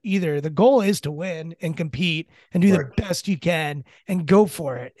sport either. The goal is to win and compete and do Right. the best you can and go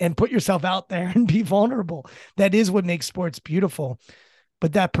for it and put yourself out there and be vulnerable. That is what makes sports beautiful.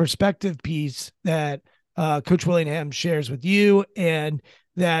 But that perspective piece that Coach Willingham shares with you, and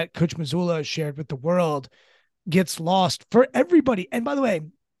that Coach Missoula shared with the world, gets lost for everybody. And by the way,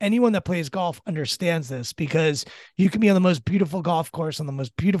 anyone that plays golf understands this, because you can be on the most beautiful golf course on the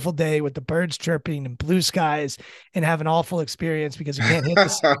most beautiful day with the birds chirping and blue skies and have an awful experience because you can't hit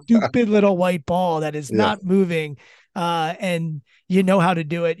the stupid little white ball that is Yeah. not moving. And you know how to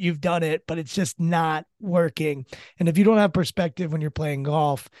do it. You've done it, but it's just not working. And if you don't have perspective when you're playing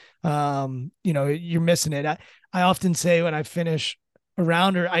golf, you're missing it. I often say when I finish a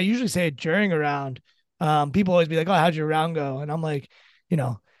round, or I usually say it during a round, people always be like, "Oh, how'd your round go?" And I'm like,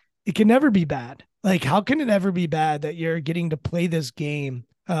 it can never be bad. Like, how can it ever be bad that you're getting to play this game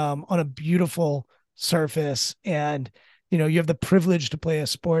on a beautiful surface, and you have the privilege to play a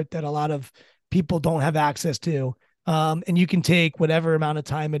sport that a lot of people don't have access to, and you can take whatever amount of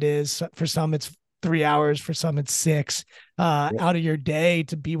time it is. For some, it's 3 hours. For some, it's 6 out of your day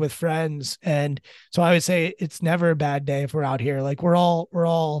to be with friends. And so I would say it's never a bad day if we're out here. Like, we're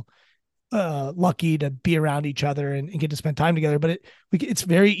all lucky to be around each other and get to spend time together, but it's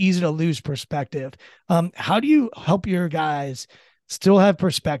very easy to lose perspective. How do you help your guys still have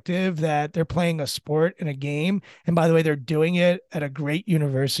perspective that they're playing a sport in a game? And by the way, they're doing it at a great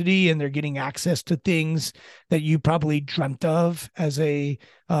university and they're getting access to things that you probably dreamt of as a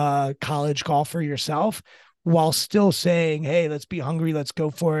college golfer yourself, while still saying, "Hey, let's be hungry. Let's go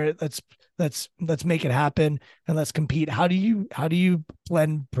for it. Let's make it happen and let's compete." How do you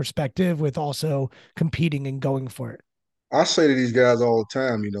blend perspective with also competing and going for it? I say to these guys all the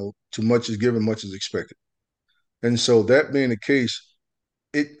time, too much is given, much is expected. And so that being the case,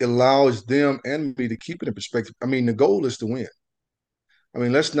 it allows them and me to keep it in perspective. I mean, the goal is to win. I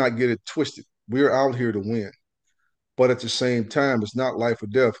mean, let's not get it twisted. We're out here to win. But at the same time, it's not life or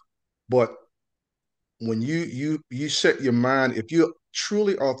death. But when you set your mind, if you're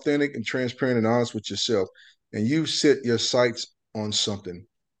truly authentic and transparent and honest with yourself, and you set your sights on something,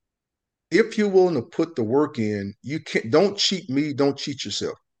 if you're willing to put the work in, you can't. Don't cheat me. Don't cheat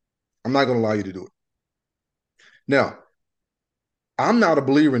yourself. I'm not going to allow you to do it. Now, I'm not a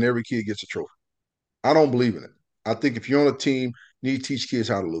believer in every kid gets a trophy. I don't believe in it. I think if you're on a team, you need to teach kids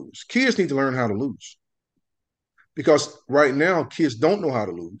how to lose. Kids need to learn how to lose, because right now kids don't know how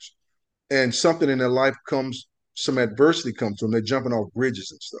to lose, and something in their life comes, some adversity comes to them. They're jumping off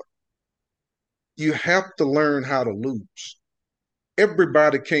bridges and stuff. You have to learn how to lose.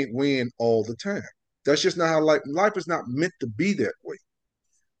 Everybody can't win all the time. That's just not how life is not meant to be that way.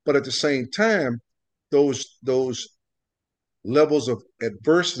 But at the same time, those levels of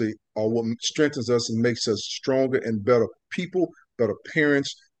adversity are what strengthens us and makes us stronger and better people, better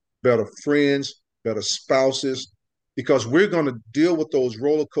parents, better friends, better spouses, because we're going to deal with those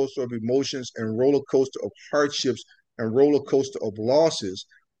roller coaster of emotions and roller coaster of hardships and roller coaster of losses.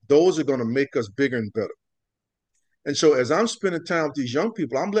 Those are going to make us bigger and better. And so as I'm spending time with these young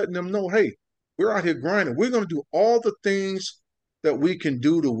people, I'm letting them know, hey, we're out here grinding. We're going to do all the things that we can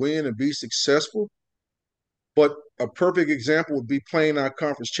do to win and be successful. But a perfect example would be playing our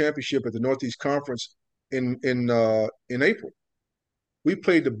conference championship at the Northeast Conference in April. We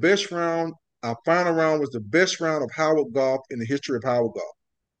played the best round. Our final round was the best round of Howard golf in the history of Howard golf.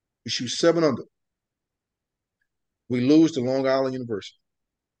 We shoot 7 under. We lose to Long Island University.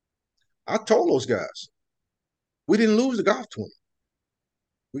 I told those guys, we didn't lose the golf tournament.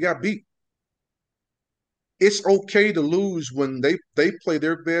 We got beat. It's okay to lose when they play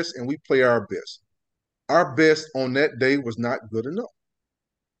their best and we play our best. Our best on that day was not good enough.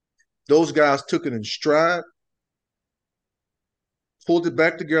 Those guys took it in stride, pulled it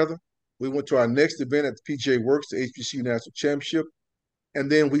back together. We went to our next event at the PGA Works, the HBCU National Championship,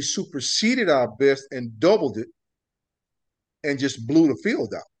 and then we superseded our best and doubled it and just blew the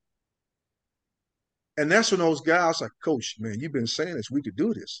field out. And that's when those guys like, Coach, man, you've been saying this, we could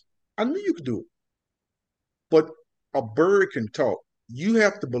do this. I knew you could do it. But a bird can talk. You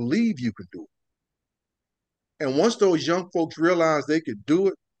have to believe you can do it. And once those young folks realized they could do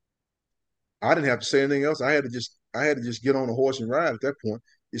it, I didn't have to say anything else. I had to just get on a horse and ride at that point.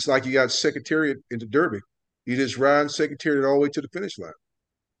 It's like you got Secretariat into Derby. You just ride Secretariat all the way to the finish line.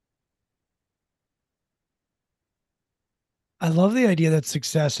 I love the idea that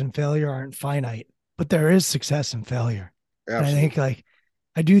success and failure aren't finite, but there is success and failure. And I think Absolutely. like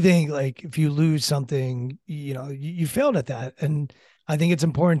I do think like if you lose something, you failed at that. And I think it's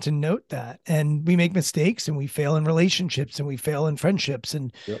important to note that. And we make mistakes and we fail in relationships and we fail in friendships.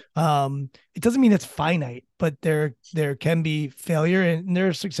 And Yep. it doesn't mean it's finite, but there can be failure and there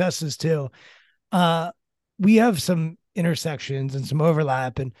are successes too. uh, we have some intersections and some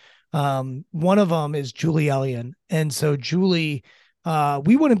overlap, and one of them is Julie Elliott. And so Julie,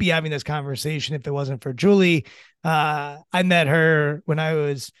 we wouldn't be having this conversation if it wasn't for Julie. I met her when I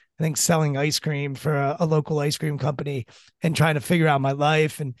was, I think, selling ice cream for a local ice cream company and trying to figure out my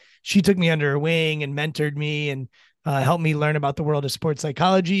life. And she took me under her wing and mentored me and helped me learn about the world of sports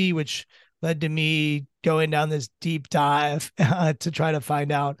psychology, which led to me going down this deep dive to try to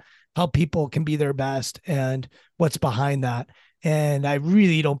find out how people can be their best and what's behind that. And I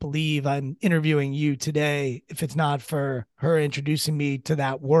really don't believe I'm interviewing you today if it's not for her introducing me to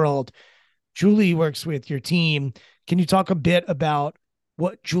that world. Julie works with your team. Can you talk a bit about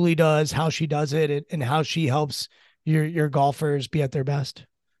what Julie does, how she does it, and how she helps your golfers be at their best?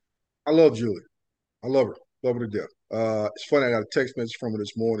 I love Julie. I love her. Love her to death. It's funny. I got a text message from her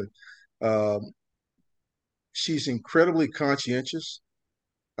this morning. Um, she's incredibly conscientious.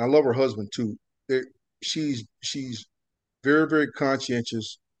 I love her husband too. They- she's very, very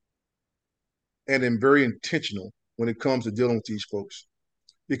conscientious and then very intentional when it comes to dealing with these folks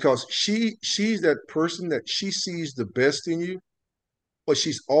because she's that person that she sees the best in you, but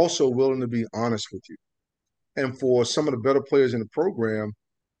she's also willing to be honest with you. And for some of the better players in the program,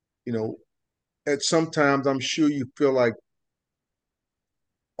 you know, at sometimes I'm sure you feel like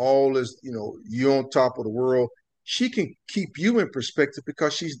all is, you're on top of the world. She can keep you in perspective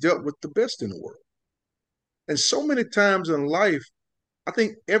because she's dealt with the best in the world. And so many times in life, I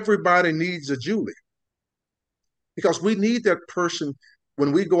think everybody needs a Julie because we need that person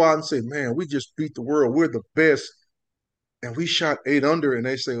when we go out and say, man, we just beat the world. We're the best. And we shot 8 under. And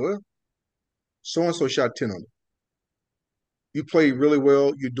they say, well, so and so shot 10 under. You play really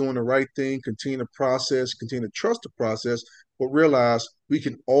well. You're doing the right thing. Continue to process, continue to trust the process, but realize we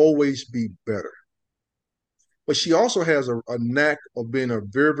can always be better. But she also has a knack of being a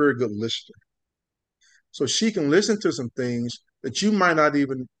very, very good listener. So she can listen to some things that you might not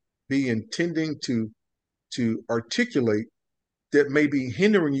even be intending to articulate that may be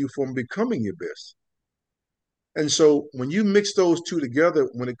hindering you from becoming your best. And so when you mix those two together,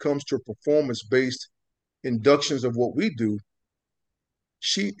 when it comes to performance based inductions of what we do,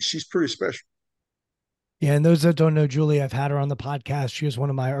 she's pretty special. Yeah, and those that don't know Julie, I've had her on the podcast. She was one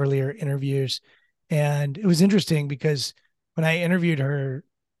of my earlier interviews. And it was interesting because when I interviewed her,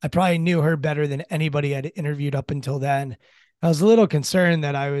 I probably knew her better than anybody I'd interviewed up until then. I was a little concerned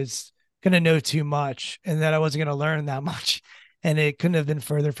that I was going to know too much and that I wasn't going to learn that much. And it couldn't have been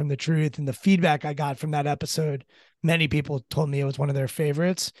further from the truth. And the feedback I got from that episode, many people told me it was one of their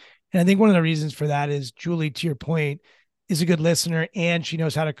favorites. And I think one of the reasons for that is Julie, to your point, is a good listener and she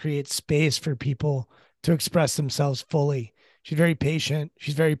knows how to create space for people to express themselves fully. She's very patient.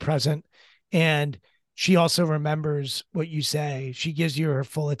 She's very present. And she also remembers what you say. She gives you her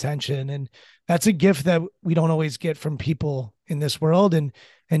full attention. And that's a gift that we don't always get from people in this world. And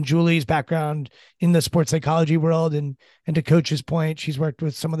Julie's background in the sports psychology world and to coach's point, she's worked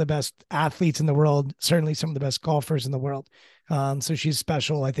with some of the best athletes in the world, certainly some of the best golfers in the world. So she's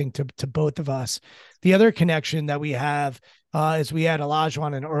special, I think, to both of us. The other connection that we have is we had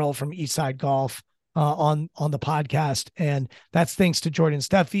Olajuwon and Earl from Eastside Golf on the podcast, and that's thanks to Jordan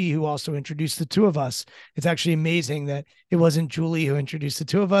Steffi, who also introduced the two of us. It's actually amazing that it wasn't Julie who introduced the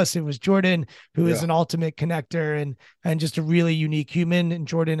two of us; it was Jordan, who is Yeah. an ultimate connector and just a really unique human. And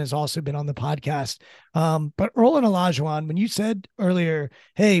Jordan has also been on the podcast. But Earl and Olajuwon, when you said earlier,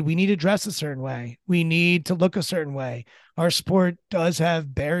 "Hey, we need to dress a certain way, we need to look a certain way," our sport does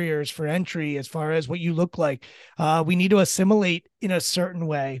have barriers for entry as far as what you look like. We need to assimilate in a certain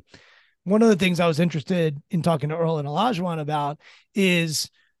way. One of the things I was interested in talking to Earl and Olajuwon about is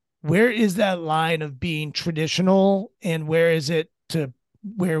where is that line of being traditional and where is it to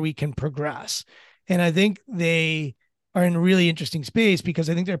where we can progress? And I think they are in a really interesting space because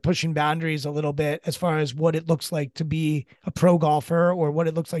I think they're pushing boundaries a little bit as far as what it looks like to be a pro golfer or what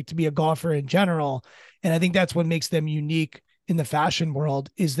it looks like to be a golfer in general. And I think that's what makes them unique in the fashion world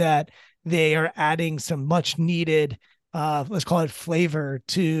is that they are adding some much needed, let's call it flavor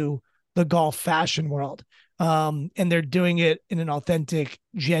to the golf fashion world. And they're doing it in an authentic,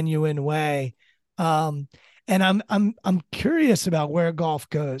 genuine way. Um, and I'm curious about where golf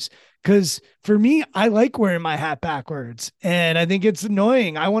goes because for me, I like wearing my hat backwards, and I think it's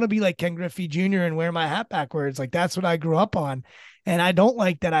annoying. I want to be like Ken Griffey Jr. and wear my hat backwards, like that's what I grew up on, and I don't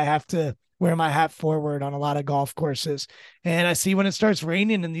like that I have to wear my hat forward on a lot of golf courses. And I see when it starts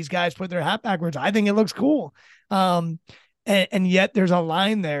raining and these guys put their hat backwards, I think it looks cool. Um, and yet there's a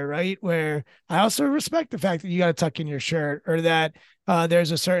line there, right? Where I also respect the fact that you got to tuck in your shirt or that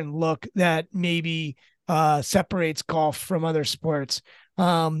there's a certain look that maybe separates golf from other sports.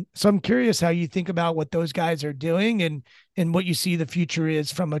 So I'm curious how you think about what those guys are doing and what you see the future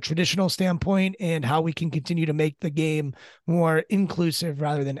is from a traditional standpoint and how we can continue to make the game more inclusive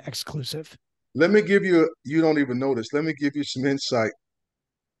rather than exclusive. Let me give you, you don't even know this. Let me give you some insight.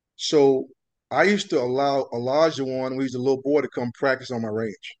 So I used to allow Elijah one when he was a little boy to come practice on my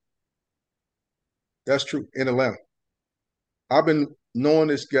range. That's true in Atlanta. I've been knowing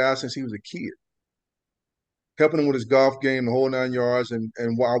this guy since he was a kid, helping him with his golf game, the whole 9 yards. And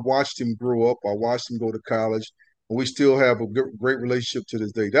I watched him grow up. I watched him go to college, and we still have a great relationship to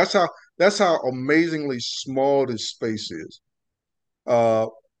this day. That's how amazingly small this space is. Uh,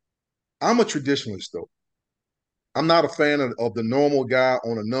 I'm a traditionalist though. I'm not a fan of the normal guy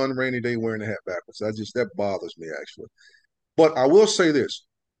on a non-rainy day wearing a hat backwards. That bothers me actually. But I will say this: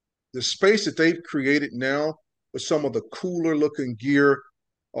 the space that they've created now with some of the cooler looking gear,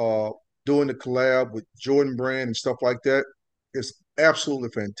 uh, doing the collab with Jordan Brand and stuff like that, is absolutely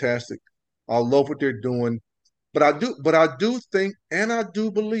fantastic. I love what they're doing. But I do think and I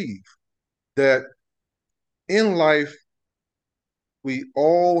do believe that in life we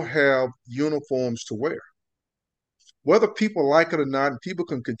all have uniforms to wear. Whether people like it or not, people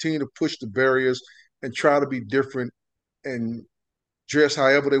can continue to push the barriers and try to be different and dress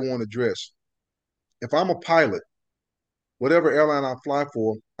however they want to dress. If I'm a pilot, whatever airline I fly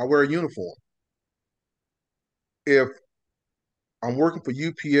for, I wear a uniform. If I'm working for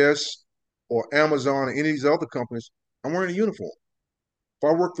UPS or Amazon or any of these other companies, I'm wearing a uniform. If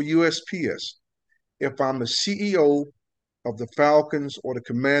I work for USPS, if I'm the CEO of the Falcons or the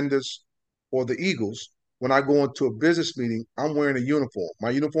Commanders or the Eagles, when I go into a business meeting, I'm wearing a uniform.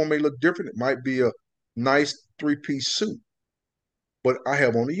 My uniform may look different. It might be a nice three-piece suit, but I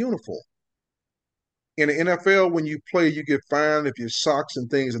have on a uniform. In the NFL, when you play, you get fined if your socks and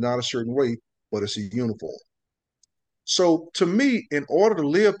things are not a certain way, but it's a uniform. So to me, in order to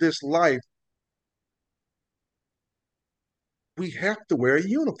live this life, we have to wear a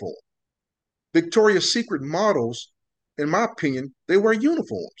uniform. Victoria's Secret models, in my opinion, they wear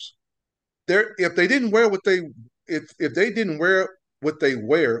uniforms. If they didn't wear what they if they didn't wear what they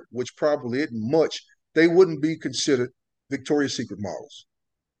wear, which probably isn't much, they wouldn't be considered Victoria's Secret models.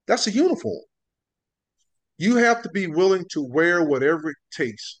 That's a uniform. You have to be willing to wear whatever it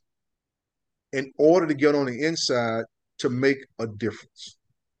takes in order to get on the inside to make a difference.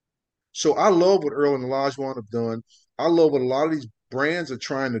 So I love what Earl and Olajuwon have done. I love what a lot of these brands are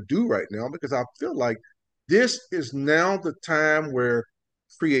trying to do right now because I feel like this is now the time where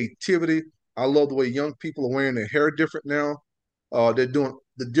creativity. I love the way young people are wearing their hair different now. They're doing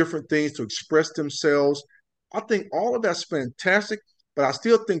the different things to express themselves. I think all of that's fantastic, but I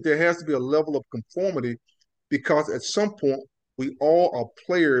still think there has to be a level of conformity because at some point we all are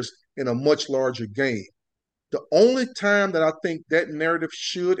players in a much larger game. The only time that I think that narrative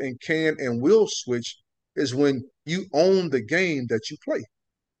should and can and will switch is when you own the game that you play.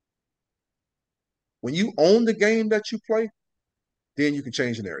 When you own the game that you play, then you can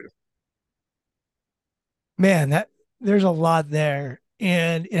change the narrative. Man, that there's a lot there.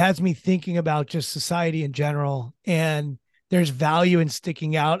 And it has me thinking about just society in general and there's value in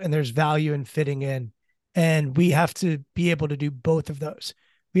sticking out and there's value in fitting in. And we have to be able to do both of those.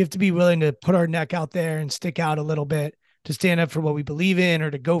 We have to be willing to put our neck out there and stick out a little bit to stand up for what we believe in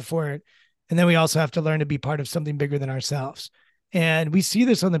or to go for it. And then we also have to learn to be part of something bigger than ourselves. And we see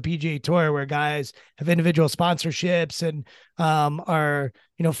this on the PGA Tour where guys have individual sponsorships and are,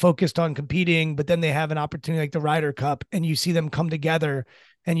 focused on competing, but then they have an opportunity like the Ryder Cup and you see them come together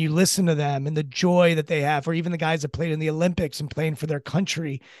and you listen to them and the joy that they have, or even the guys that played in the Olympics and playing for their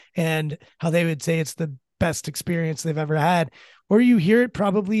country and how they would say it's the best experience they've ever had. Or you hear it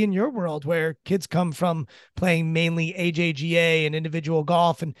probably in your world where kids come from playing mainly AJGA and individual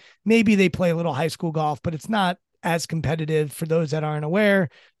golf, and maybe they play a little high school golf, but it's not as competitive for those that aren't aware.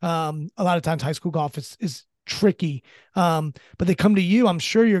 A lot of times high school golf is tricky. But they come to you. I'm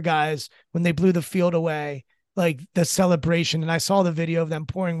sure your guys, when they blew the field away, like the celebration, and I saw the video of them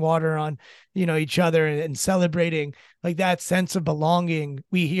pouring water on, each other and celebrating, like that sense of belonging.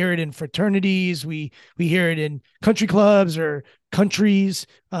 We hear it in fraternities. We hear it in country clubs or countries,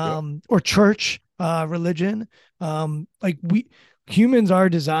 or church, religion. Humans are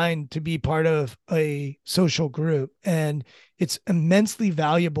designed to be part of a social group, and it's immensely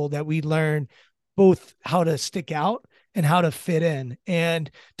valuable that we learn both how to stick out and how to fit in. And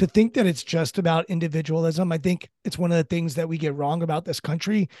to think that it's just about individualism, I think it's one of the things that we get wrong about this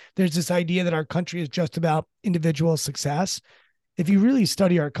country. There's this idea that our country is just about individual success. If you really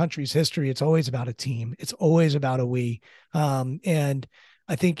study our country's history, it's always about a team. It's always about a we. And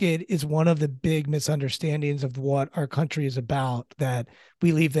I think it is one of the big misunderstandings of what our country is about, that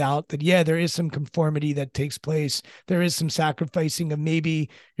we leave out that, yeah, there is some conformity that takes place. There is some sacrificing of maybe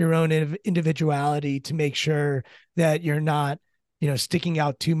your own individuality to make sure that you're not, sticking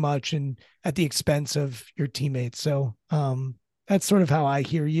out too much and at the expense of your teammates. So that's sort of how I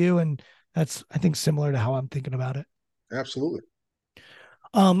hear you. And that's, I think, similar to how I'm thinking about it. Absolutely.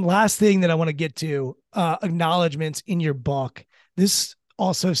 Last thing that I want to get to, acknowledgments in your book. This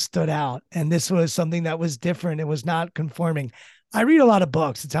also stood out, and this was something that was different. It was not conforming. I read a lot of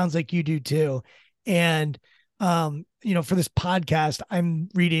books. It sounds like you do too. And, for this podcast, I'm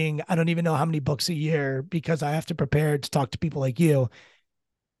reading, I don't even know how many books a year because I have to prepare to talk to people like you.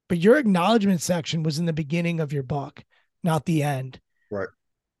 But your acknowledgement section was in the beginning of your book, not the end. Right.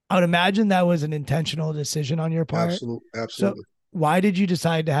 I would imagine that was an intentional decision on your part. Absolutely. So why did you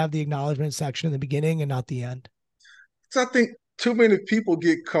decide to have the acknowledgement section in the beginning and not the end? So I think too many people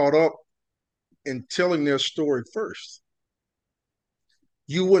get caught up in telling their story first.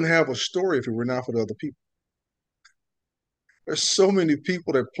 You wouldn't have a story if it were not for the other people. There's so many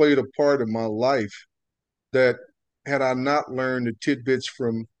people that played a part in my life that had I not learned the tidbits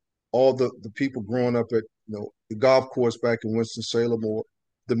from all the people growing up at the golf course back in Winston-Salem, or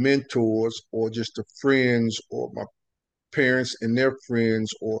the mentors, or just the friends, or my parents and their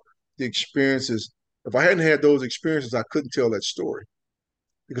friends, or the experiences. If I hadn't had those experiences, I couldn't tell that story,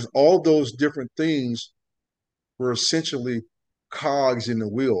 because all those different things were essentially cogs in the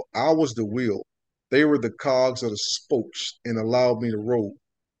wheel. I was the wheel. They were the cogs or the spokes and allowed me to roll.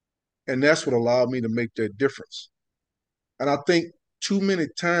 And that's what allowed me to make that difference. And I think too many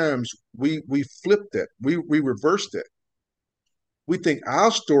times we flip that. We reverse that. We think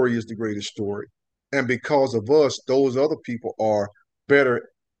our story is the greatest story. And because of us, those other people are better.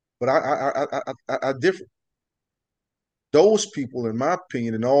 But I differ. Those people, in my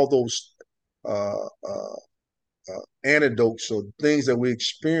opinion, and all those uh, uh, anecdotes or things that we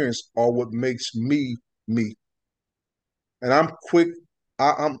experience are what makes me me. And I'm quick.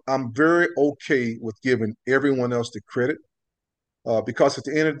 I'm very okay with giving everyone else the credit, because at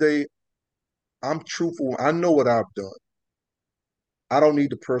the end of the day, I'm truthful. I know what I've done. I don't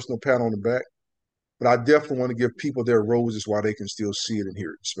need the personal pat on the back, but I definitely want to give people their roses while they can still see it and hear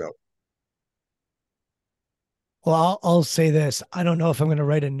it and smell it. Well, I'll say this. I don't know if I'm going to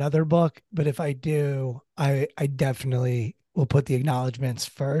write another book, but if I do, I definitely will put the acknowledgments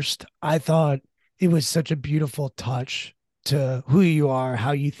first. I thought it was such a beautiful touch to who you are,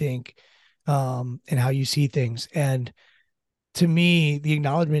 how you think, and how you see things. And to me, the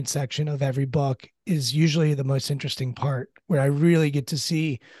acknowledgement section of every book is usually the most interesting part, where I really get to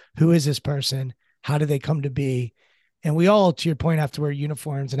see who is this person, how do they come to be. And we all, to your point, have to wear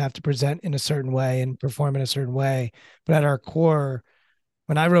uniforms and have to present in a certain way and perform in a certain way. But at our core,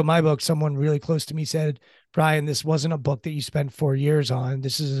 when I wrote my book, someone really close to me said, Brian, this wasn't a book that you spent 4 years on.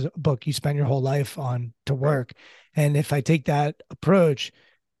 This is a book you spend your whole life on to work. And if I take that approach,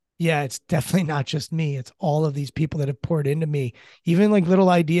 yeah, it's definitely not just me. It's all of these people that have poured into me, even like little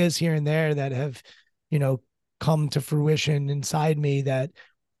ideas here and there that have, come to fruition inside me that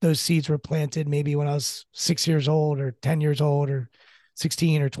those seeds were planted maybe when I was 6 years old or 10 years old or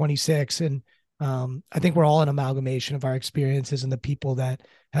 16 or 26. And I think we're all an amalgamation of our experiences and the people that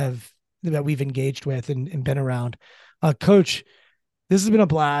we've engaged with and been around. Coach, this has been a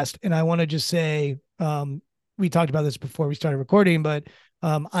blast. And I want to just say, we talked about this before we started recording, but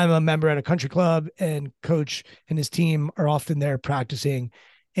I'm a member at a country club, and Coach and his team are often there practicing.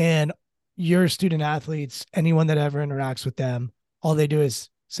 And your student athletes, anyone that ever interacts with them, all they do is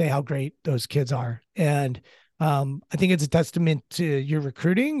say how great those kids are. And I think it's a testament to your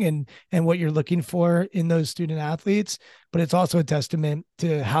recruiting and what you're looking for in those student athletes, but it's also a testament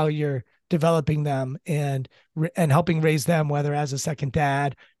to how you're developing them and helping raise them, whether as a second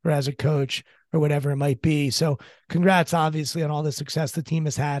dad or as a coach or whatever it might be. So congrats, obviously, on all the success the team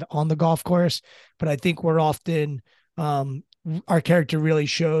has had on the golf course. But I think we're often, our character really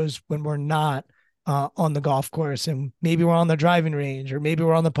shows when we're not on the golf course, and maybe we're on the driving range, or maybe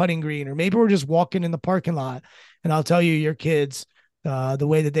we're on the putting green, or maybe we're just walking in the parking lot. And I'll tell you, your kids, the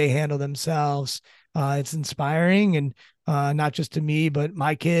way that they handle themselves, it's inspiring, and not just to me, but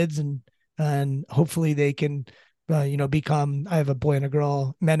my kids, and hopefully they can, become, I have a boy and a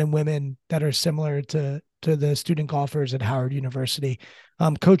girl, men and women that are similar to the student golfers at Howard University.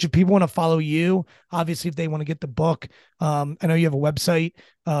 Coach, if people want to follow you, obviously if they want to get the book, I know you have a website,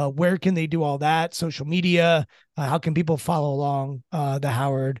 where can they do all that? Social media, how can people follow along the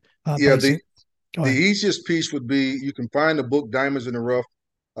Howard? The easiest piece would be, you can find the book Diamonds in the Rough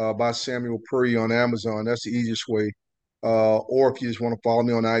by Samuel Puryear on Amazon. That's the easiest way. Or if you just want to follow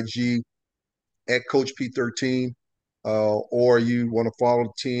me on IG at Coach P13, or you want to follow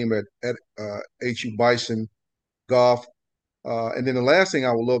the team at HU Bison Golf. And then the last thing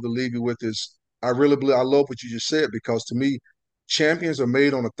I would love to leave you with is, I really believe, I love what you just said, because to me, champions are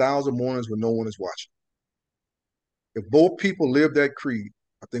made on 1,000 mornings when no one is watching. If both people live that creed,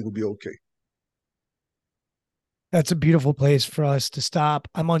 I think we'll be okay. That's a beautiful place for us to stop.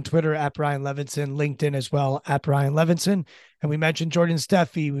 I'm on Twitter at Brian Levinson, LinkedIn as well at Brian Levinson. And we mentioned Jordan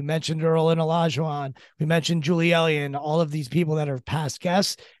Steffi, we mentioned Earl and Olajuwon, we mentioned Julie Elliott, all of these people that are past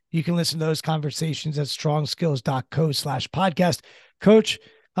guests. You can listen to those conversations at strongskills.co/podcast. Coach,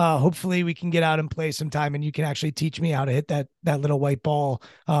 hopefully we can get out and play sometime, and you can actually teach me how to hit that little white ball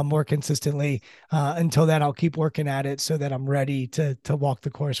more consistently. Until then, I'll keep working at it so that I'm ready to walk the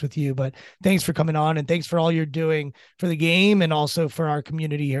course with you. But thanks for coming on, and thanks for all you're doing for the game and also for our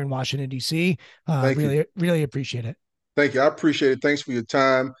community here in Washington, D.C. Really appreciate it. Thank you. I appreciate it. Thanks for your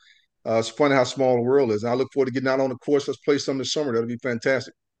time. It's funny how small the world is. And I look forward to getting out on the course. Let's play some this summer. That'll be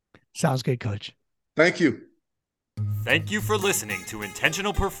fantastic. Sounds good, Coach. Thank you. Thank you for listening to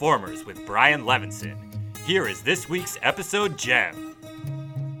Intentional Performers with Brian Levinson. Here is this week's episode gem.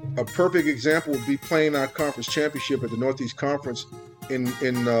 A perfect example would be playing our conference championship at the Northeast Conference in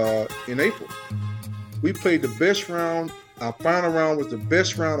April. We played the best round. Our final round was the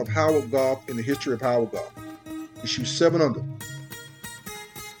best round of Howard golf in the history of Howard golf. We shoot 7 under.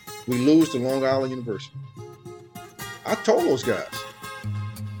 We lose to Long Island University. I told those guys,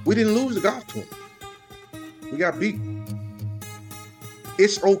 we didn't lose the golf tournament. We got beaten.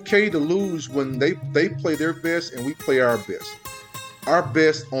 It's okay to lose when they play their best and we play our best. Our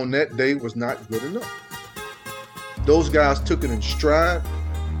best on that day was not good enough. Those guys took it in stride,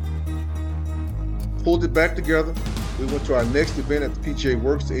 pulled it back together. We went to our next event at the PGA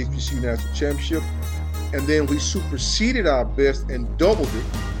Works, the HBCU National Championship, and then we superseded our best and doubled it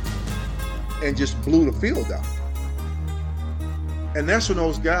and just blew the field out. And that's when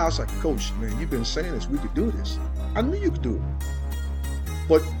those guys like, Coach, man, you've been saying this, we could do this. I knew you could do it.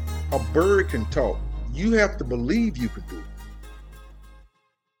 But a bird can talk. You have to believe you could do it.